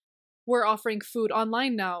like, we're offering food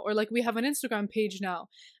online now, or like we have an Instagram page now,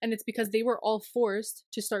 and it's because they were all forced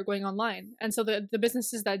to start going online. And so the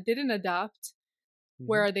businesses that didn't adapt,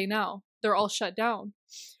 where are they now? They're all shut down.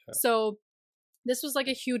 Yeah. So this was like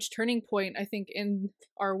a huge turning point, I think, in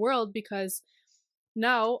our world, because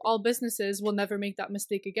now all businesses will never make that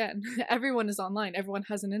mistake again. Everyone is online. Everyone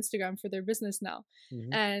has an Instagram for their business now.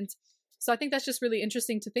 And so I think that's just really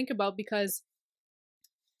interesting to think about, because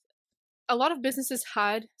a lot of businesses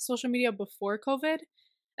had social media before COVID,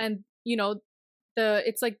 and you know,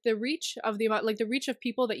 it's like the reach of the amount, like the reach of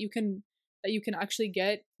people that you can actually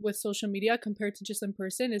get with social media compared to just in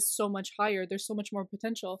person is so much higher. There's so much more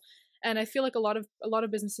potential. And I feel like a lot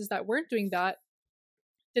of businesses that weren't doing that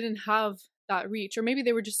didn't have that reach, or maybe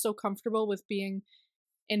they were just so comfortable with being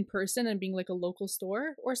in person and being like a local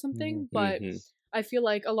store or something. But I feel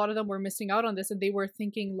like a lot of them were missing out on this, and they were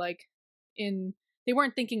thinking like they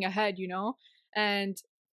weren't thinking ahead, you know, and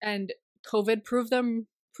COVID proved them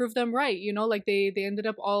right, you know, like they ended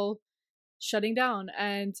up all shutting down.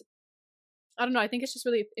 And I don't know, I think it's just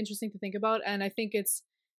really interesting to think about, and I think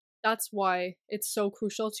that's why it's so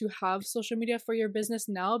crucial to have social media for your business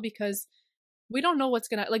now, because we don't know what's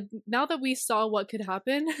gonna, like, now that we saw what could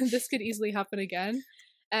happen, this could easily happen again,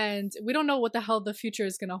 and we don't know what the hell the future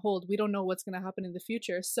is gonna hold. We don't know what's gonna happen in the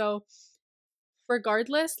future. So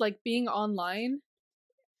regardless, like, being online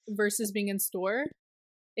versus being in store,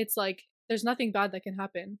 it's like there's nothing bad that can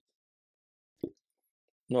happen.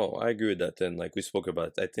 No, I agree with that. And like we spoke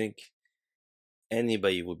about, I think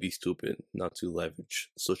anybody would be stupid not to leverage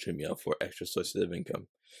social media for extra sources of income.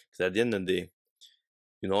 Because at the end of the day,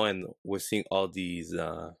 you know, and we're seeing all these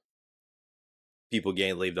people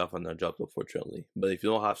getting laid off on their jobs, unfortunately. But if you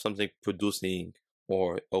don't have something producing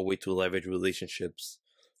or a way to leverage relationships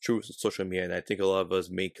through social media, and I think a lot of us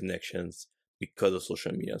make connections because of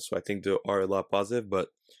social media. So I think there are a lot positive, but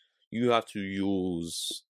you have to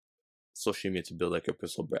use social media to build like a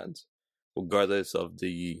personal brand, regardless of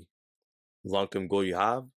the long-term goal you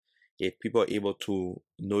have. If people are able to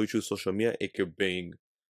know you through social media, it could bring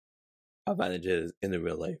advantages in the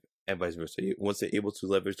real life, and vice versa. Once they're able to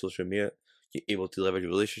leverage social media, you're able to leverage a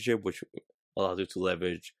relationship, which allows you to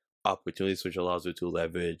leverage opportunities, which allows you to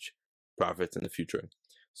leverage profits in the future.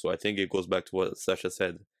 So I think it goes back to what Sasha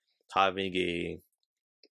said, having a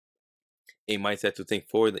mindset to think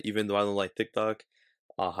forward. Even though I don't like TikTok,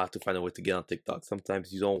 I'll have to find a way to get on TikTok.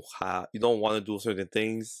 Sometimes you don't want to do certain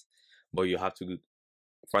things, but you have to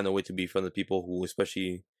find a way to be in front of people who,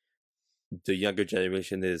 especially the younger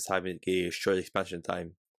generation, is having a short attention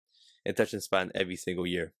span every single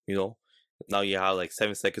year. You know, now you have like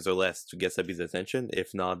 7 seconds or less to get somebody's attention.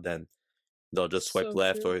 If not, then they'll just swipe So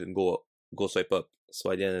left true. or go swipe up.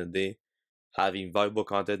 So at the end of the day, having valuable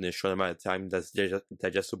content in a short amount of time that's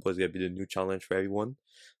digestible is going to be the new challenge for everyone.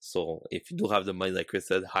 So if you do have the money, like Chris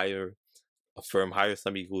said, hire a firm, hire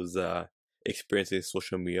somebody who's experienced in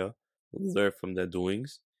social media, learn from their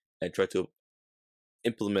doings, and try to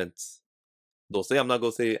implement those things. I'm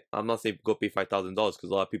not saying go pay $5,000, because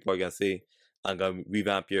a lot of people are gonna say, I'm gonna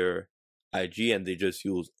revamp your IG, and they just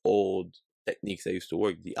use old techniques that used to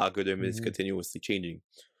work. The algorithm is continuously changing.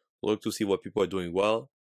 Look to see what people are doing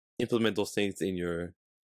well, implement those things in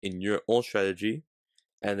your own strategy,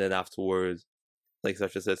 and then afterwards, like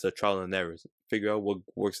Sasha said, it's a trial and errors. Figure out what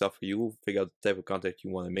works out for you, figure out the type of content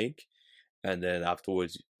you want to make, and then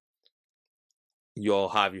afterwards you'll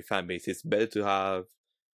have your fan base. It's better to have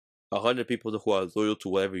 100 people who are loyal to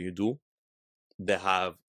whatever you do than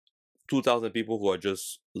have 2,000 people who are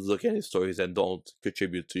just looking at your stories and don't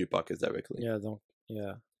contribute to your pockets directly. Yeah,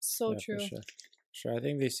 Yeah. So Yeah, true. for sure. Sure. I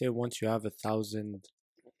think they say once you have 1,000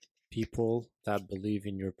 people that believe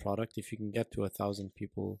in your product, if you can get to 1,000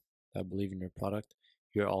 people that believe in your product,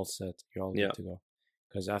 you're all set. You're all Yeah. good to go.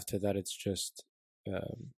 Because after that, it's just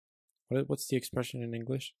what's the expression in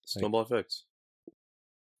English? Snowball effect.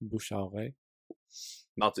 Bouche à oreille.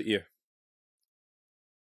 Mouth to ear.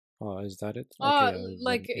 Oh, is that it? Oh, Okay,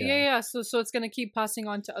 like then, yeah. So it's gonna keep passing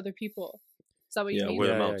on to other people. Is that what you Yeah, mean? word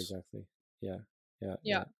of Yeah, mouth. exactly. Yeah.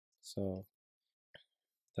 Yeah. So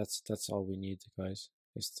that's all we need, guys,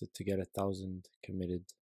 is to get 1,000 committed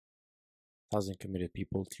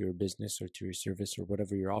people to your business or to your service or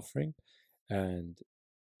whatever you're offering, and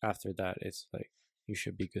after that, it's like you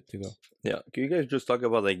should be good to go. Yeah. Can you guys just talk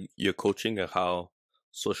about like your coaching and how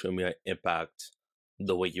social media impact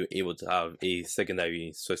the way you're able to have a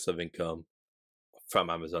secondary source of income from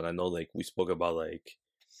Amazon? I know like we spoke about like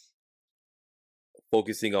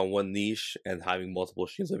focusing on one niche and having multiple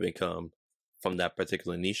streams of income from that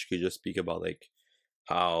particular niche. Could you just speak about like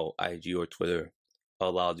how IG or Twitter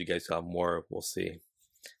allowed you guys to have more, we'll say,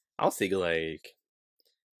 I'll say like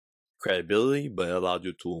credibility, but it allowed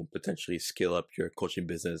you to potentially scale up your coaching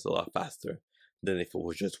business a lot faster than if it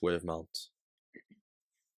was just word of mouth.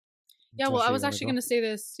 Yeah, well, Tasha, I you was wanna actually go? gonna say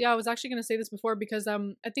this. Yeah, I was actually gonna say this before because I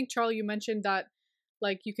think Charlie, you mentioned that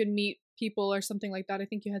like you could meet people or something like that. I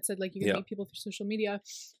think you had said like you can Yeah. meet people through social media,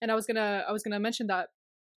 and I was gonna mention that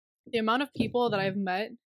the amount of people that I've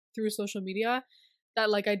met through social media that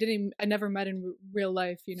like I never met in real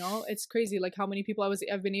life. You know, it's crazy like how many people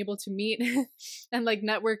I've been able to meet and like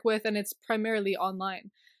network with, and it's primarily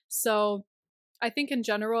online. So I think in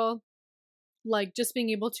general, like just being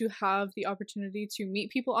able to have the opportunity to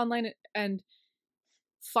meet people online and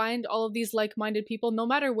find all of these like-minded people no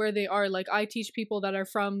matter where they are. Like I teach people that are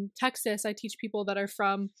from Texas, I teach people that are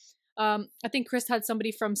from I think Chris had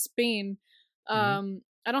somebody from Spain.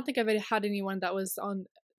 I don't think I've had anyone that was on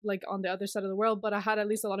the other side of the world, but I had at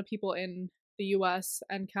least a lot of people in the US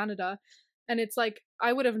and Canada, and it's like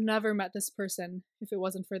I would have never met this person if it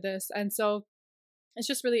wasn't for this. And so it's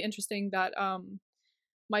just really interesting that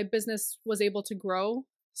my business was able to grow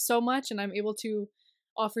so much and I'm able to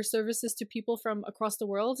offer services to people from across the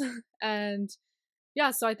world. And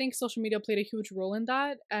yeah, so I think social media played a huge role in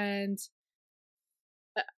that. And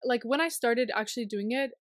like when I started actually doing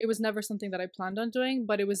it, it was never something that I planned on doing,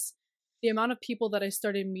 but it was the amount of people that I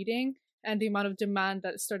started meeting and the amount of demand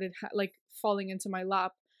that started like falling into my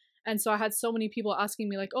lap. And so I had so many people asking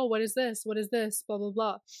me like, "Oh, what is this? What is this? Blah blah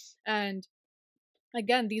blah." And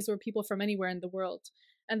again, these were people from anywhere in the world.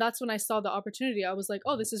 And that's when I saw the opportunity. I was like,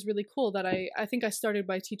 oh, this is really cool that I think I started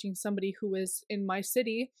by teaching somebody who is in my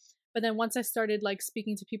city. But then once I started like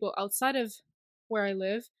speaking to people outside of where I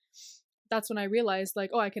live, that's when I realized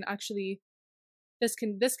like, oh, I can actually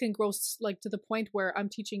this can grow like to the point where I'm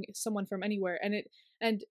teaching someone from anywhere.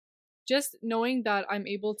 And just knowing that I'm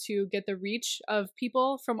able to get the reach of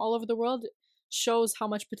people from all over the world shows how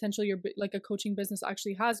much potential your like a coaching business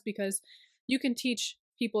actually has, because you can teach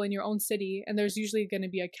people in your own city and there's usually going to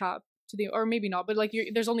be a cap to the, or maybe not, but like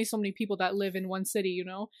there's only so many people that live in one city, you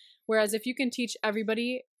know. Whereas if you can teach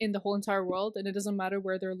everybody in the whole entire world and it doesn't matter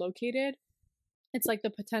where they're located, it's like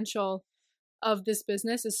the potential of this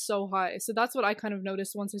business is so high. So that's what I kind of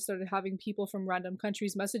noticed once I started having people from random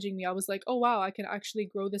countries messaging me. I was like, oh wow, I can actually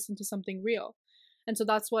grow this into something real. And so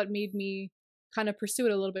that's what made me kind of pursue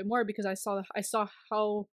it a little bit more, because I saw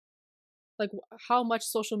how like how much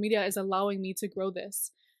social media is allowing me to grow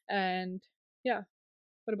this. And yeah.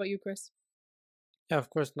 What about you, Chris? Yeah, of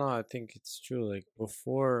course. No, I think it's true. Like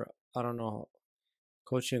before, I don't know,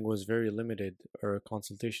 coaching was very limited, or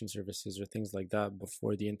consultation services or things like that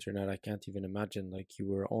before the internet. I can't even imagine. Like you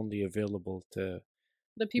were only available to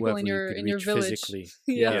The people whoever you could in your reach village. physically.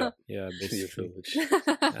 Yeah. Yeah, basically. Village.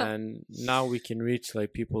 And now we can reach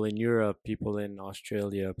like people in Europe, people in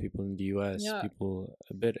Australia, people in the US, Yeah. people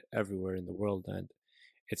a bit everywhere in the world. And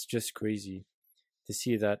it's just crazy to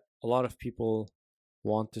see that a lot of people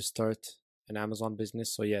want to start an Amazon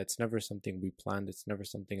business. So yeah, it's never something we planned. It's never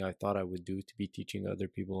something I thought I would do, to be teaching other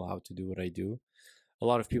people how to do what I do. A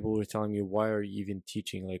lot of people were telling me, why are you even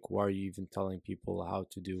teaching? Like, why are you even telling people how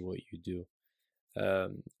to do what you do?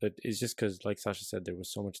 But it's just because, like Sasha said, there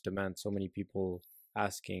was so much demand, so many people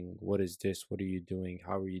asking, what is this? What are you doing?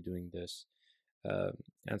 How are you doing this?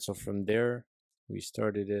 And so from there, we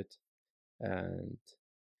started it. And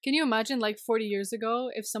Can you imagine like 40 years ago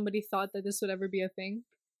if somebody thought that this would ever be a thing?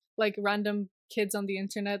 Like random kids on the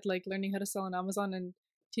internet like learning how to sell on Amazon and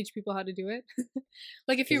teach people how to do it.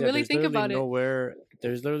 Like if you really think about it.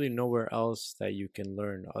 There's literally nowhere else that you can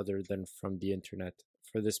learn other than from the internet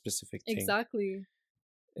for this specific thing. Exactly.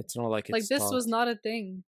 It's not like Like it's this was taught. not a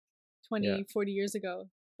thing 20, Yeah. 40 years ago.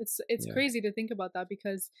 It's Yeah. crazy to think about that,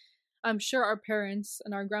 because I'm sure our parents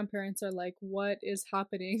and our grandparents are like, what is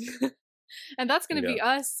happening? And that's going to be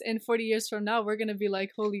us in 40 years from now. We're going to be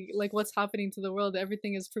like, holy, like what's happening to the world?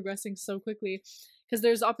 Everything is progressing so quickly, because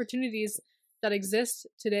there's opportunities that exist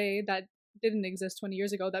today that didn't exist 20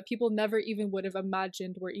 years ago, that people never even would have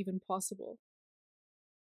imagined were even possible.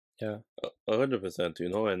 Yeah. 100%, you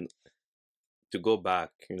know, and to go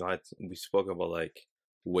back, you know, we spoke about like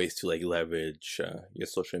ways to like leverage your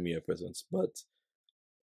social media presence, but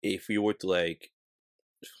if we were to like,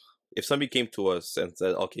 if somebody came to us and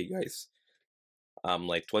said, okay, guys, I'm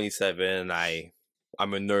like 27,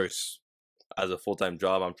 I'm a nurse as a full-time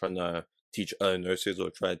job, I'm trying to teach other nurses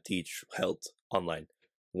or try to teach health online.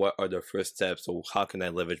 What are the first steps, or how can I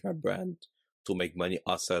leverage my brand to make money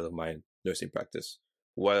outside of my nursing practice?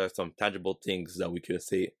 What are some tangible things that we could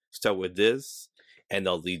say, start with this, and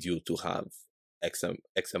that'll lead you to have X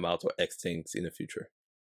amount or X things in the future?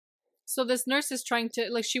 So this nurse is trying to,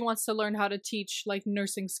 like, she wants to learn how to teach like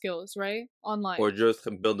nursing skills, right? Online. Or just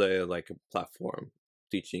build a platform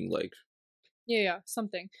teaching like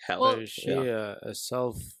something. health. Well, Is she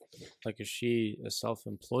is she a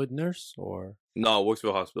self-employed nurse or No, works for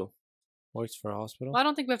a hospital. works for a hospital? I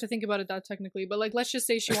don't think we have to think about it that technically, but like, let's just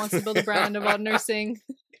say she wants to build a brand about nursing.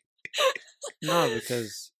 No,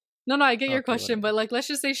 because No, I get your question, whatever. but like, let's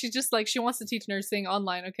just say she just like, she wants to teach nursing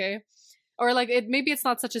online, okay? Or like, maybe it's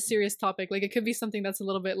not such a serious topic. Like, it could be something that's a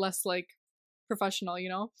little bit less like professional, you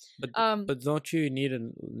know? But don't you need a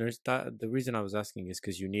nurse? That the reason I was asking is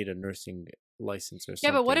because you need a nursing license or something.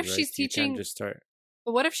 Yeah, but what if right? she's teaching? You can't just start.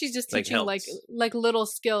 But what if she's just Like teaching like little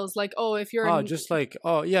skills, like, oh, if you're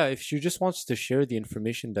If she just wants to share the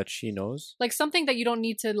information that she knows, like something that you don't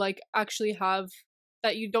need to like actually have,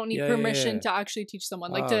 that you don't need permission to actually teach someone,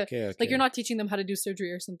 like like you're not teaching them how to do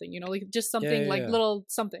surgery or something, you know, like just something like little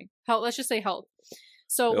something health. Let's just say health.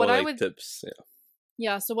 So what I would tips,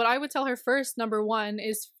 so what I would tell her first, number one,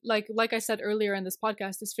 is like I said earlier in this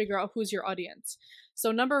podcast, is figure out who's your audience.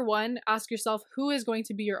 So number one, ask yourself, who is going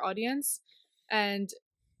to be your audience, and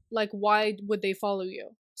like why would they follow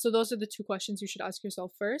you? So those are the two questions you should ask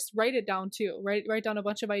yourself first. Write it down too. Write down a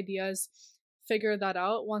bunch of ideas. Figure that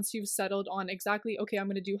out once you've settled on exactly, okay, I'm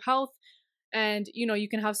going to do health, and you know, you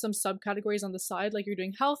can have some subcategories on the side, like you're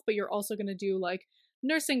doing health, but you're also going to do like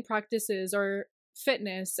nursing practices or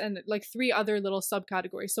fitness, and like 3 other little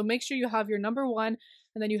subcategories. So make sure you have your number one,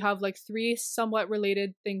 and then you have like 3 somewhat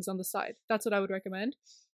related things on the side. That's what I would recommend.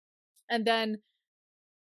 And then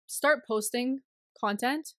start posting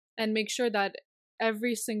content, and make sure that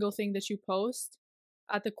every single thing that you post,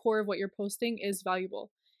 at the core of what you're posting, is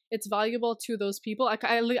valuable. It's valuable to those people.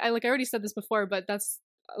 I already said this before, but that's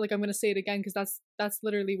like, I'm gonna say it again, because that's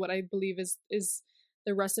literally what I believe is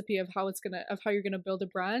the recipe of how you're gonna build a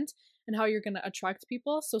brand and how you're gonna attract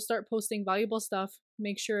people. So start posting valuable stuff.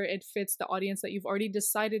 Make sure it fits the audience that you've already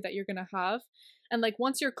decided that you're gonna have. And like,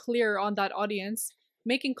 once you're clear on that audience,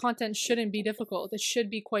 making content shouldn't be difficult. It should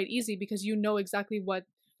be quite easy, because you know exactly what,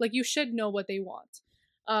 like, you should know what they want.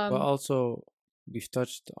 But also, we've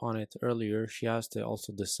touched on it earlier, she has to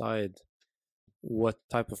also decide what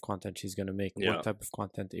type of content she's going to make. What type of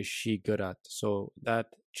content is she good at? So that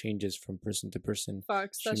changes from person to person.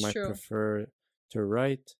 Facts, she might prefer to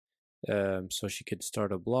write, so she could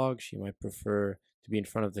start a blog. She might prefer to be in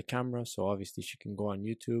front of the camera, so obviously she can go on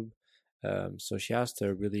YouTube. So she has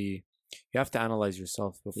to really, you have to analyze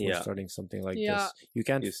yourself before starting something like this. You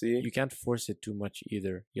can't force it too much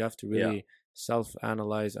either. You have to really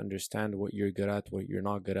self-analyze, understand what you're good at, what you're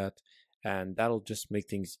not good at, and that'll just make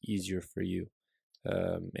things easier for you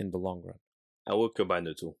in the long run. I would combine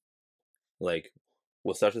the two, like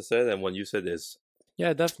what Sasha said and what you said is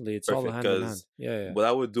definitely, it's all hand in hand. What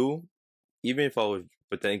I would do, even if I was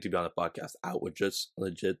pretending to be on a podcast, I would just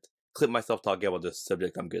legit clip myself talking about the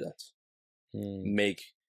subject I'm good at.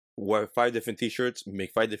 Wear 5 different t-shirts,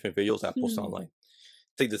 make 5 different videos, I post online.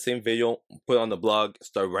 Take the same video, put it on the blog,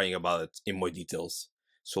 start writing about it in more details.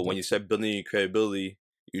 So when you start building your credibility,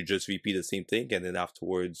 you just repeat the same thing, and then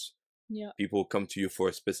afterwards, people come to you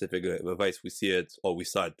for specific advice. We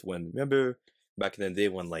saw it when, remember back in the day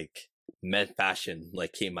when like men fashion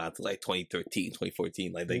like came out to like 2013,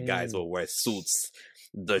 2014, like the guys will wear suits,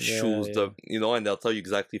 the shoes, and they'll tell you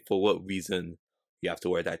exactly for what reason you have to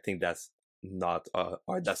wear it. I think that's not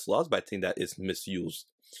that's lost, but I think that is misused.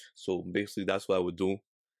 So basically that's what I would do.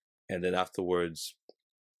 And then afterwards,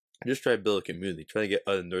 just try to build a community, try to get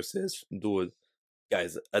other nurses, do it.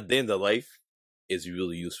 Guys, a day in the life is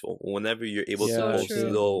really useful. Whenever you're able to post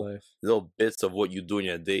little bits of what you do in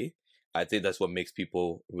your day, I think that's what makes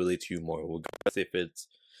people relate to you more. Regardless if it's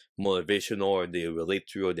motivational or they relate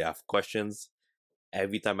to or they have questions,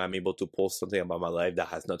 every time I'm able to post something about my life that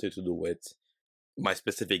has nothing to do with my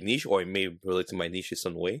specific niche or it may relate to my niche in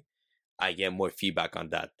some way, I get more feedback on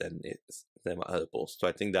that than my other posts. So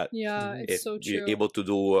I think that it's if so you're true. able to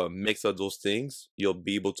do a mix of those things, you'll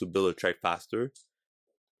be able to build a tribe faster.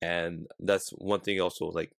 And that's one thing also,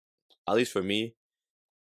 like, at least for me,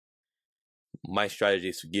 my strategy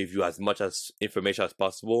is to give you as much as information as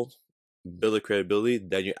possible, build a credibility,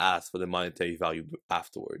 then you ask for the monetary value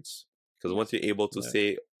afterwards. Because once you're able to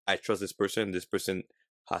say, I trust this person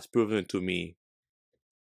has proven to me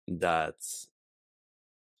that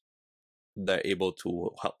they're able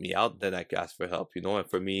to help me out, then I can ask for help, you know? And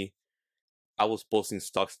for me, I was posting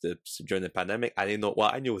stock tips during the pandemic. I didn't know,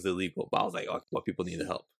 well, I knew it was illegal, but I was like, oh, well, people needed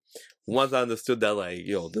help. Once I understood that, like,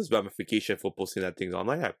 you know, there's ramification for posting that things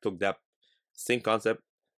online, I took that same concept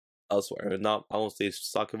elsewhere. Now, I won't say it's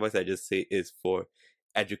stock advice, I just say it's for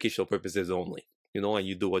educational purposes only, you know, and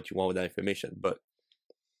you do what you want with that information. But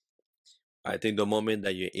I think the moment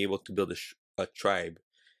that you're able to build a tribe,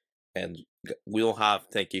 and we don't have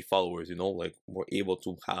 10K followers, you know, like we're able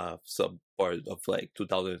to have some part of like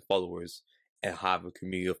 2,000 followers and have a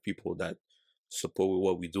community of people that support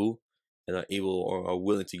what we do and are able or are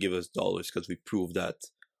willing to give us dollars because we prove that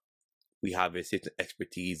we have a certain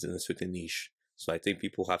expertise in a certain niche. So I think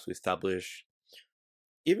people have to establish,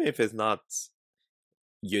 even if it's not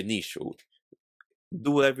your niche,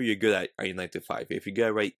 do whatever you're good at your 9 to 5. If you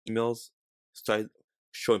gotta write emails, start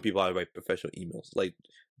showing people how to write professional emails. Like,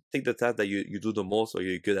 take the task that you do the most or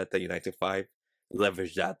you're good at that your 9 to 5,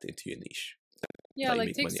 leverage that into your niche. Yeah,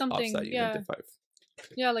 like take something, your 9 to 5.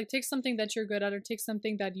 Yeah, like take something that you're good at or take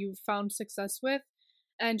something that you've found success with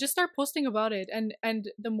and just start posting about it.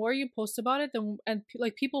 And the more you post about it,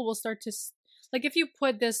 like people will start to like if you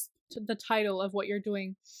put the title of what you're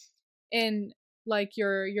doing in like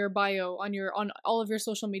your bio on all of your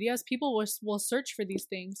social medias, people will search for these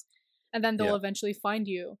things and then they'll eventually find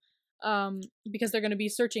you because they're going to be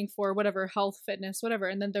searching for whatever health, fitness, whatever,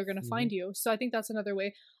 and then they're going to find you. So I think that's another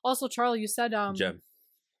way. Also, Charles, you said Gem.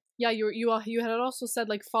 Yeah, you had also said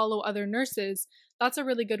like follow other nurses. That's a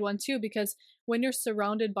really good one too, because when you're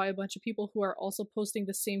surrounded by a bunch of people who are also posting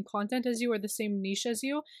the same content as you or the same niche as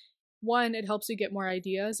you, one, it helps you get more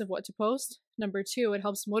ideas of what to post. Number two, it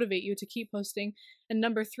helps motivate you to keep posting. And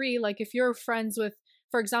number three, like if you're friends with,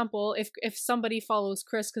 for example, if somebody follows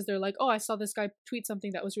Chris because they're like, oh, I saw this guy tweet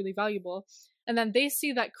something that was really valuable, and then they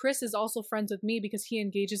see that Chris is also friends with me because he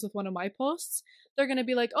engages with one of my posts, they're going to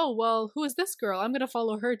be like, oh, well, who is this girl? I'm going to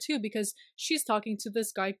follow her too because she's talking to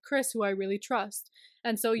this guy, Chris, who I really trust.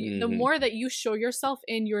 And so the more that you show yourself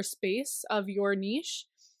in your space of your niche,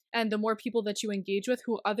 and the more people that you engage with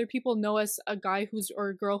who other people know as a guy or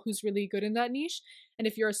a girl who's really good in that niche, and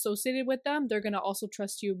if you're associated with them, they're going to also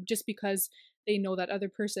trust you just because they know that other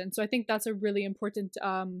person. So I think that's a really important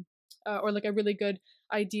or like a really good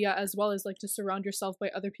idea, as well as like to surround yourself by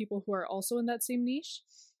other people who are also in that same niche.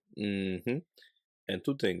 And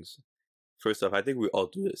two things. First off, I think we all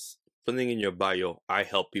do this. Putting in your bio, I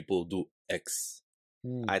help people do X.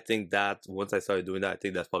 I think that once I started doing that, I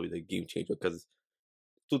think that's probably the game changer, because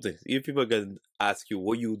two things. If people can ask you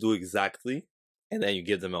what you do exactly, and then you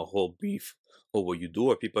give them a whole brief of what you do,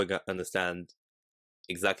 or people can understand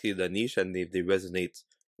exactly the niche, and if they resonate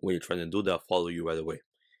when you're trying to do, they'll follow you right away.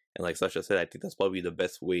 And like Sasha said, I think that's probably the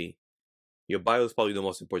best way. Your bio is probably the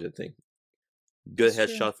most important thing. Good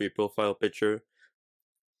headshot for your profile picture.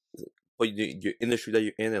 But your industry that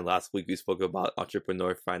you're in, and last week we spoke about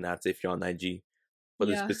entrepreneur finance if you're on IG. For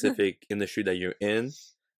the specific industry that you're in,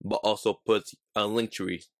 but also put a link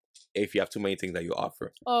tree if you have too many things that you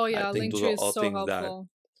offer. Oh yeah, link tree is so helpful.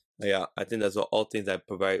 I think those are all things that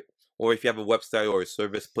provide. Or if you have a website or a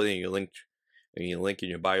service, put in your link in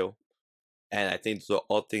your bio. And I think those are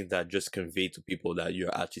all things that just convey to people that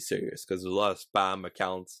you're actually serious, because there's a lot of spam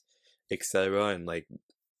accounts, etc. And like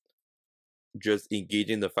just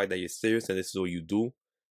engaging the fact that you're serious and this is what you do,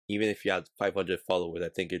 even if you have 500 followers, I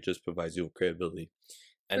think it just provides you credibility.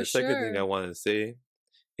 And the second thing I wanted to say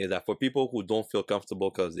is that for people who don't feel comfortable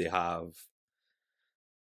because they have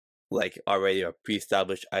like already a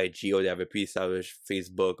pre-established IG, or they have a pre-established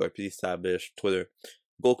Facebook or pre-established Twitter,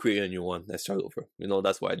 go create a new one and start over. You know,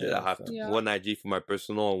 that's what I did. I have one IG for my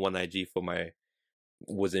personal and one IG for my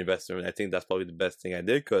was an investor, and I think that's probably the best thing I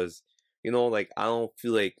did, because you know, like I don't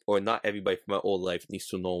feel like, or not everybody from my old life needs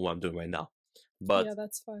to know what I'm doing right now. But yeah,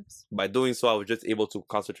 that's facts. By doing so, I was just able to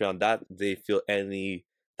concentrate on that. They feel any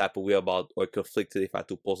type of way about or conflicted if I had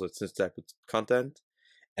to post a certain type of content,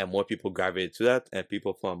 and more people gravitated to that, and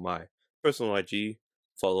people from my personal IG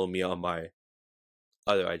follow me on my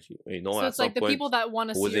other IG. You know, So at it's some like the point, people that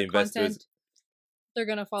want to with see the your content, investors, they're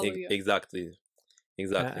gonna follow you. exactly.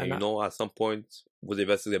 And And you know, at some point, with the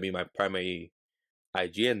investors gonna be my primary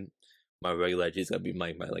IG, and my regular IG is gonna be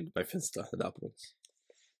my Finsta at that point.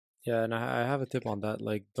 yeah, and I have a tip on that.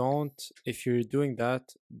 Like, don't, if you're doing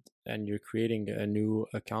that and you're creating a new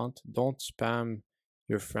account, don't spam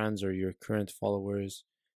your friends or your current followers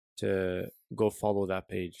to go follow that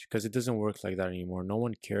page, because it doesn't work like that anymore. No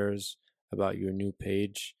one cares about your new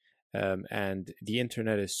page. And the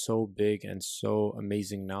internet is so big and so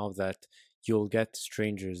amazing now that you'll get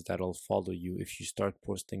strangers that'll follow you if you start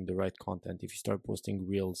posting the right content. If you start posting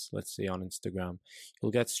reels, let's say on Instagram,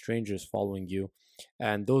 you'll get strangers following you,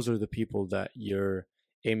 and those are the people that you're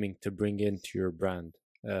aiming to bring into your brand.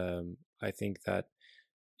 I think that,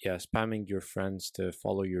 yeah, spamming your friends to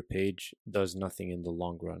follow your page does nothing in the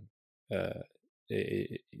long run.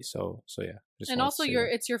 So yeah. Just And also, your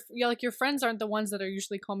like your friends aren't the ones that are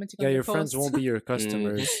usually commenting yeah, on your your friends posts. won't be your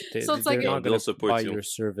customers. So it's like they're not they'll gonna support buy you. your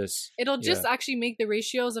service. It'll Yeah. just actually make the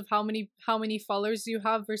ratios of how many followers you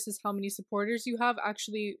have versus how many supporters you have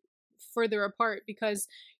actually further apart, because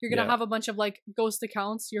you're gonna Yeah. have a bunch of like ghost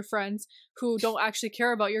accounts, your friends, who don't actually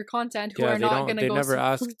care about your content, who Yeah, are not gonna they go. never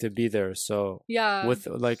ask to be there. So Yeah. with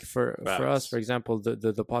like for us, Facts. for example,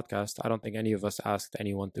 the podcast, I don't think any of us asked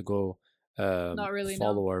anyone to go Not really,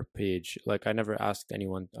 follow no. our page. Like, I never asked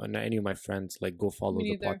anyone, any of my friends, like, go follow Me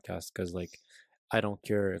the neither. podcast, because like I don't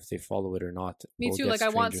care if they follow it or not. Me We'll too. get Like, I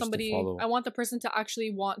want strangers to somebody. follow. I want the person to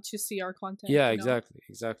actually want to see our content. Yeah, you know?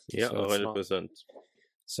 exactly. Yeah, So it's 100%.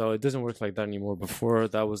 So it doesn't work like that anymore. Before,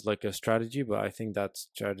 that was like a strategy, but I think that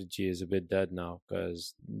strategy is a bit dead now,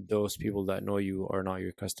 because those people that know you are not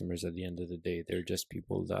your customers at the end of the day. They're just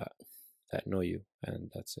people that know you, and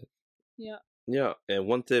that's it. Yeah. Yeah, and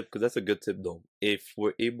one tip, because that's a good tip though. If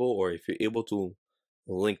you're able to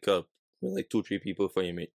link up with like 2-3 people from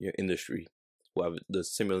your industry who have the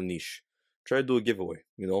similar niche, try to do a giveaway.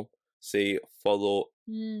 You know, say follow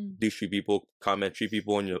these 3 people, comment 3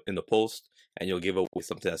 people in the post, and you'll give away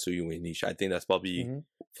something that's suits your niche. I think that's probably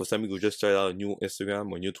for some people who just start out a new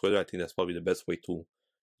Instagram or new Twitter. I think that's probably the best way to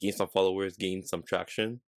gain some followers, gain some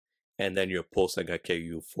traction, and then your posts are gonna carry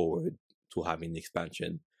you forward to having the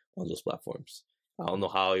expansion on those platforms. I don't know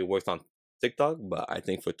how it works on TikTok, but I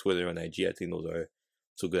think for Twitter and IG, I think those are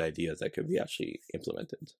 2 good ideas that could be actually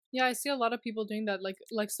implemented. Yeah, I see a lot of people doing that. Like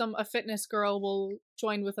a fitness girl will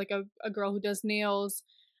join with like a girl who does nails,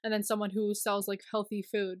 and then someone who sells like healthy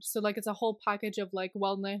food. So like it's a whole package of like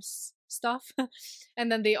wellness stuff,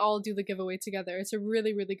 and then they all do the giveaway together. It's a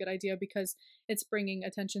really, really good idea, because it's bringing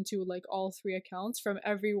attention to like all 3 accounts from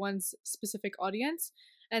everyone's specific audience.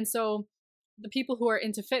 And so the people who are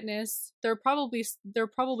into fitness, they're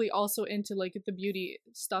probably also into like the beauty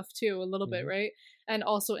stuff too, a little bit, right? And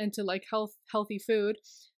also into like healthy food.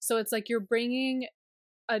 So it's like you're bringing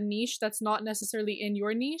a niche that's not necessarily in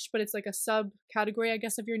your niche, but it's like a subcategory, I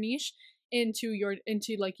guess, of your niche into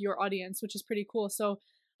like your audience, which is pretty cool. So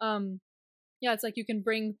yeah, it's like you can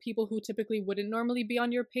bring people who typically wouldn't normally be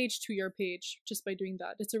on your page to your page just by doing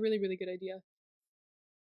that. It's a really, really good idea.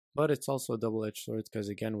 But it's also a double-edged sword, because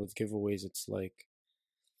again, with giveaways, it's like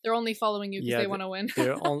they're only following you because they want to win.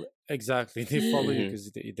 They're all exactly, they follow you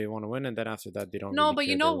because they want to win, and then after that they don't. No, really but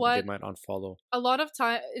care. you know what? They might unfollow. A lot of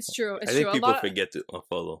time, it's true. I think people forget to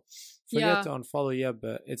unfollow. Forget to unfollow, yeah,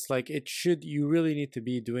 but it's like you really need to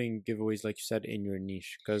be doing giveaways, like you said, in your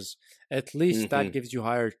niche, because at least that gives you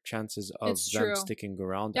higher chances of them sticking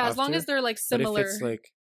around. Yeah, as long as they're like similar. But if it's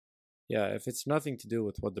like, yeah, if it's nothing to do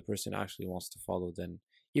with what the person actually wants to follow, then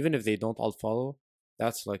even if they don't all follow,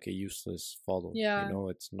 that's like a useless follow. Yeah, you know,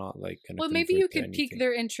 it's not like well, maybe you could pique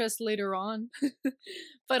their interest later on.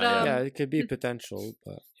 But yeah, it could be potential,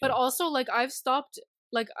 but also like I've stopped.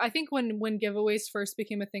 Like I think when giveaways first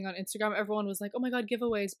became a thing on Instagram, everyone was like, "Oh my god,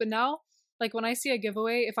 giveaways!" But now, like when I see a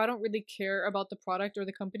giveaway, if I don't really care about the product or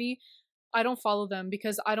the company, I don't follow them,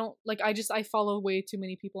 because I don't like. I follow way too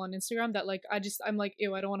many people on Instagram that like I'm like,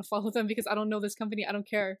 ew, I don't want to follow them because I don't know this company. I don't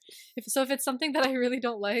care. If it's something that I really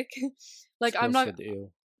don't like, like I'm not.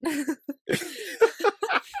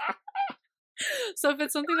 So if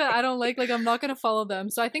it's something that I don't like I'm not gonna follow them.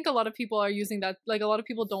 So I think a lot of people are using that. Like a lot of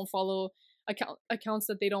people don't follow accounts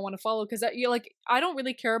that they don't want to follow, because I don't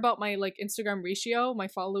really care about my like Instagram ratio, my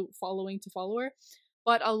following to follower,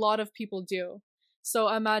 but a lot of people do. So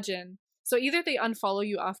imagine. So either they unfollow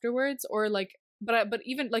you afterwards, or like, but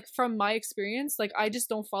even like from my experience, like I just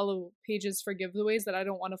don't follow pages for giveaways that I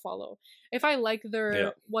don't want to follow. If I like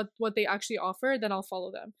their what they actually offer, then I'll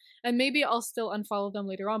follow them, and maybe I'll still unfollow them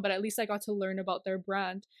later on. But at least I got to learn about their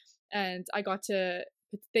brand, and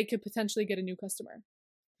they could potentially get a new customer.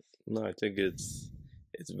 No, I think it's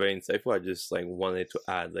it's very insightful. I just like wanted to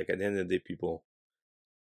add, like, at the end of the day, people,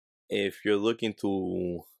 if you're looking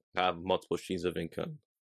to have multiple streams of income,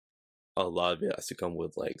 a lot of it has to come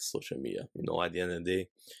with like social media. You know, at the end of the day,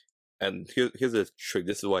 and here's a trick.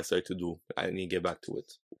 This is what I started to do. I need to get back to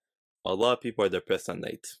it. A lot of people are depressed at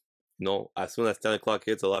night. You know, as soon as 10 o'clock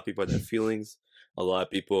hits, a lot of people have their feelings. A lot of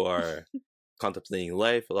people are contemplating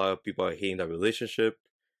life. A lot of people are hating their relationship.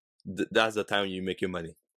 That's the time you make your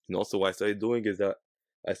money. And also, what I started doing is that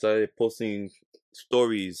I started posting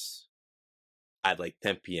stories at like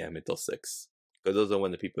 10 p.m. until 6, because those are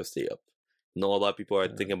when the people stay up. You know, a lot of people are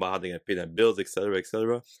thinking about how they're gonna pay their bills, etc.,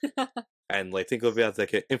 etc. And like, think of it as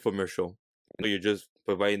like an infomercial. You're just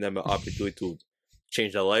providing them an opportunity to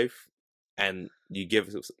change their life, and you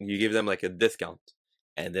give them like a discount,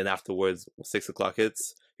 and then afterwards, 6 o'clock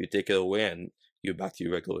hits, you take it away, and you're back to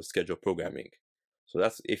your regular scheduled programming. So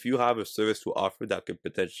that's, if you have a service to offer that could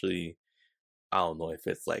potentially, I don't know, if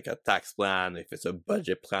it's like a tax plan, if it's a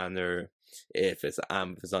budget planner, if it's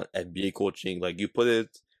Amazon FBA coaching, like you put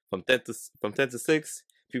it from 10 to 6,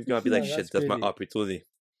 people gonna be like, shit, that's my opportunity.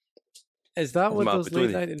 Is that what those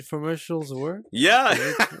late night infomercials were? Yeah,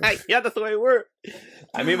 yeah, that's the way it worked.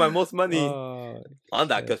 I made my most money on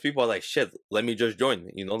that, because people are like, shit, let me just join.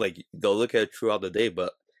 You know, like they'll look at it throughout the day,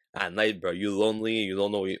 but at night, bro, you lonely, you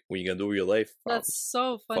don't know what you're gonna do with your life. That's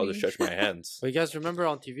so funny. I'll stretch my hands. But you guys remember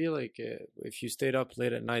on TV, like if you stayed up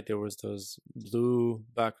late at night, there was those blue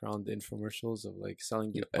background infomercials of like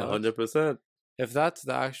selling your products. 100%. If that's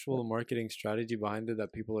the actual marketing strategy behind it,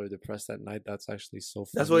 that people are depressed at night, that's actually so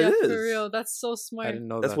funny. That's what it is. For real, that's so smart. I didn't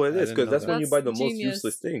know that's what it is, because that's when you buy the most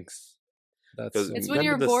useless things. It's when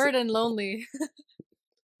you're bored and lonely.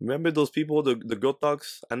 Remember those people, the girl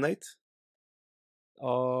talks at night?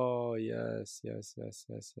 Oh yes.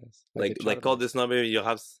 Like call this number, you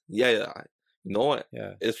have, you know what?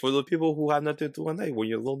 Yeah. It's for the people who have nothing to do at night when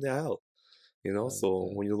you're lonely at hell. You know, so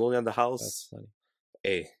when you're lonely at the house,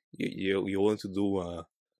 hey, you're willing to do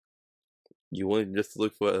you want just to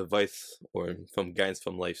look for advice or from guidance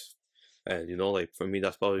from life. And you know, like for me,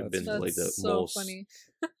 that's probably been like the so most funny.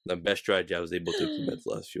 The best strategy I was able to implement the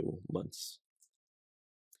last few months.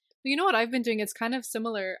 You know what I've been doing? It's kind of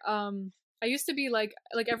similar. I used to be like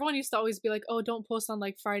everyone used to always be like, oh, don't post on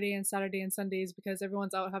like Friday and Saturday and Sundays because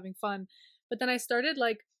everyone's out having fun. But then I started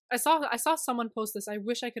like, I saw someone post this. I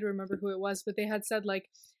wish I could remember who it was, but they had said like,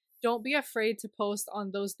 don't be afraid to post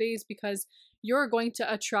on those days because you're going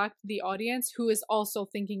to attract the audience who is also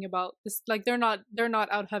thinking about this. Like they're not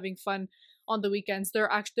out having fun on the weekends.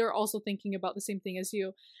 They're also thinking about the same thing as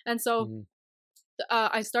you. And so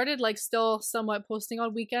I started like still somewhat posting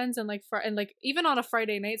on weekends and like even on a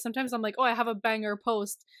Friday night. Sometimes I'm like, oh, I have a banger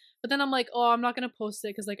post, but then I'm like, oh, I'm not gonna post it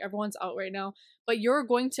because like everyone's out right now. But you're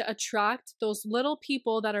going to attract those little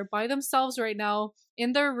people that are by themselves right now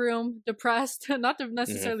in their room, depressed, not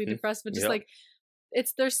necessarily depressed, but just like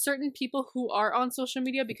there's certain people who are on social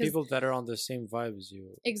media because people that are on the same vibe as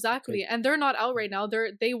you. Exactly, and they're not out right now.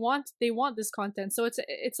 They want this content, so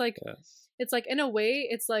it's like in a way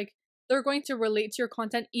it's like they're going to relate to your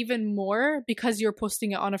content even more because you're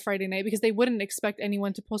posting it on a Friday night, because they wouldn't expect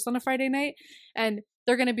anyone to post on a Friday night, and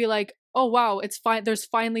they're going to be like, oh wow, it's fine, there's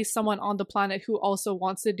finally someone on the planet who also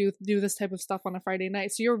wants to do this type of stuff on a Friday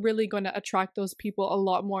night. So you're really going to attract those people a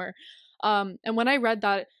lot more. And when I read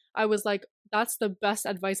that, I was like, that's the best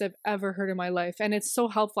advice I've ever heard in my life, and it's so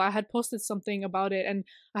helpful. I had posted something about it and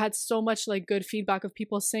I had so much like good feedback of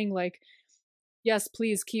people saying like, yes,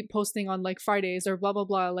 please keep posting on like Fridays or blah blah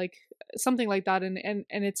blah, like something like that. And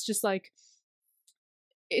it's just like,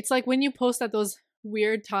 it's like when you post at those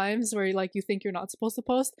weird times where like you think you're not supposed to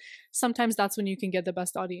post, sometimes that's when you can get the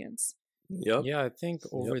best audience. Yeah, I think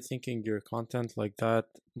overthinking your content like that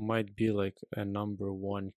might be like a number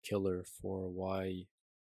one killer for why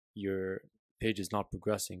your page is not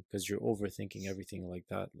progressing, because you're overthinking everything like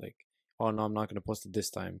that. Like, oh no, I'm not going to post it this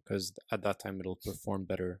time because at that time it'll perform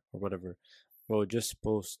better or whatever. Bro, just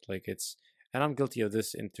post. Like, it's, and I'm guilty of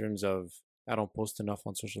this in terms of I don't post enough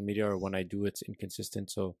on social media, or when I do, it's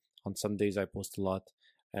inconsistent. So on some days I post a lot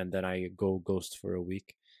and then I go ghost for a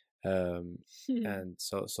week. And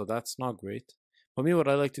so that's not great. For me, what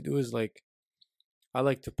I like to do is like, I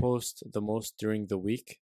like to post the most during the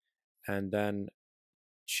week and then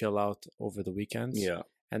chill out over the weekends. Yeah.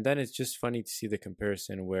 And then it's just funny to see the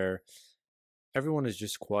comparison where everyone is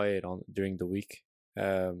just quiet during the week.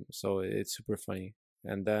 So it's super funny.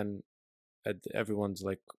 And then everyone's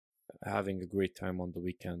like having a great time on the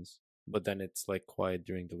weekends, but then it's like quiet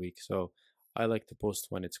during the week. So I like to post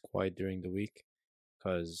when it's quiet during the week,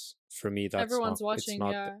 because for me that's everyone's watching.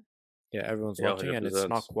 Everyone's watching, 100%. And it's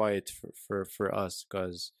not quiet for us,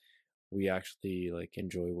 because we actually like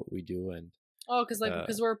enjoy what we do. And Oh,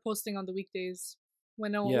 because we're posting on the weekdays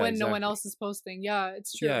when no one else is posting. Yeah,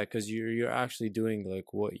 it's true. Yeah, because you're actually doing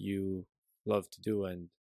like what you love to do, and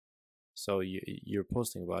so you're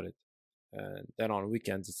posting about it. And then on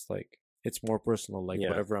weekends, it's like it's more personal. Like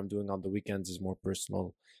whatever I'm doing on the weekends is more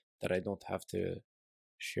personal, that I don't have to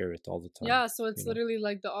share it all the time. Yeah, so it's literally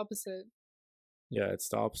like the opposite. Yeah, it's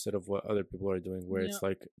the opposite of what other people are doing, where it's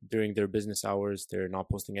like during their business hours, they're not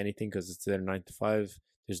posting anything because it's their 9 to 5.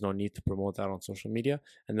 There's no need to promote that on social media.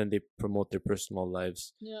 And then they promote their personal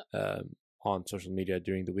lives on social media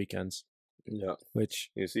during the weekends. Yeah.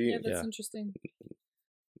 Which, you see, that's interesting.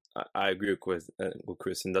 I agree with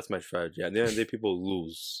Chris, and that's my strategy. At the end of the day, people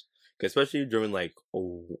lose. Especially during like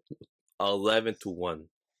 11 to 1,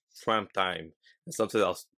 prime time. And sometimes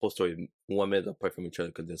I'll post story 1 minute apart from each other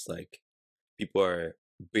because it's like, people are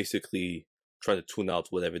basically trying to tune out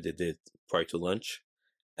whatever they did prior to lunch,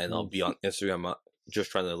 and I'll be on Instagram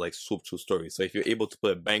just trying to like swoop through stories. So if you're able to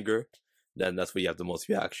put a banger, then that's where you have the most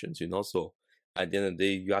reactions, So at the end of the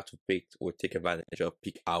day, you have to take advantage of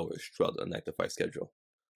peak hours throughout the 9 to 5 schedule.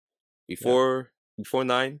 Before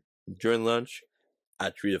 9, during lunch,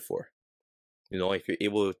 at 3 to 4. If you're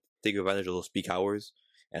able to take advantage of those peak hours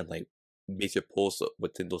and like base your posts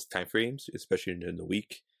within those time frames, especially during the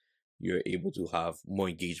week, you're able to have more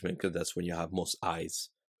engagement because that's when you have most eyes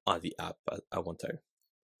on the app at one time.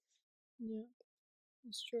 Yeah,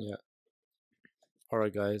 that's true. Yeah. All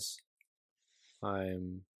right, guys.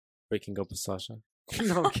 I'm breaking up with Sasha.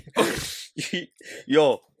 No,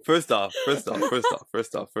 Yo, first off. This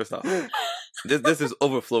is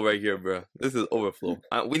overflow right here, bro. This is overflow.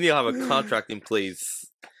 We need to have a contract in place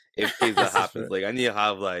in case that happens. Like, I need to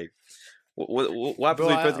have like, what happens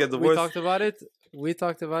when you first get divorced? We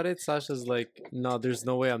talked about it. Sasha's like, no, there's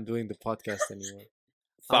no way I'm doing the podcast anymore.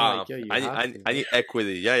 Like, I need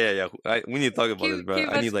equity. Yeah. We need to talk about this, bro.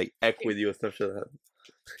 I need like equity or stuff like that.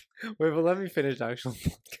 Wait, but let me finish the actual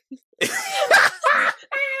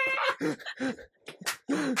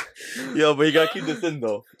Yo, but you gotta keep this in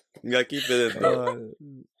though. You gotta keep it in though.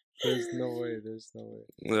 There's no way.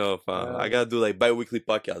 No, fam. I gotta do like bi-weekly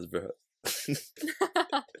podcasts, bro.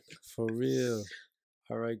 For real.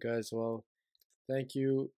 All right, guys. Well, thank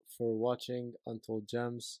you for watching Untold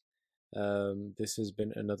Gems. This has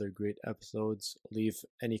been another great episode. Leave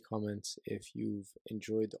any comments if you've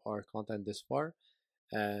enjoyed our content this far,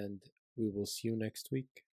 and we will see you next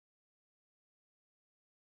week.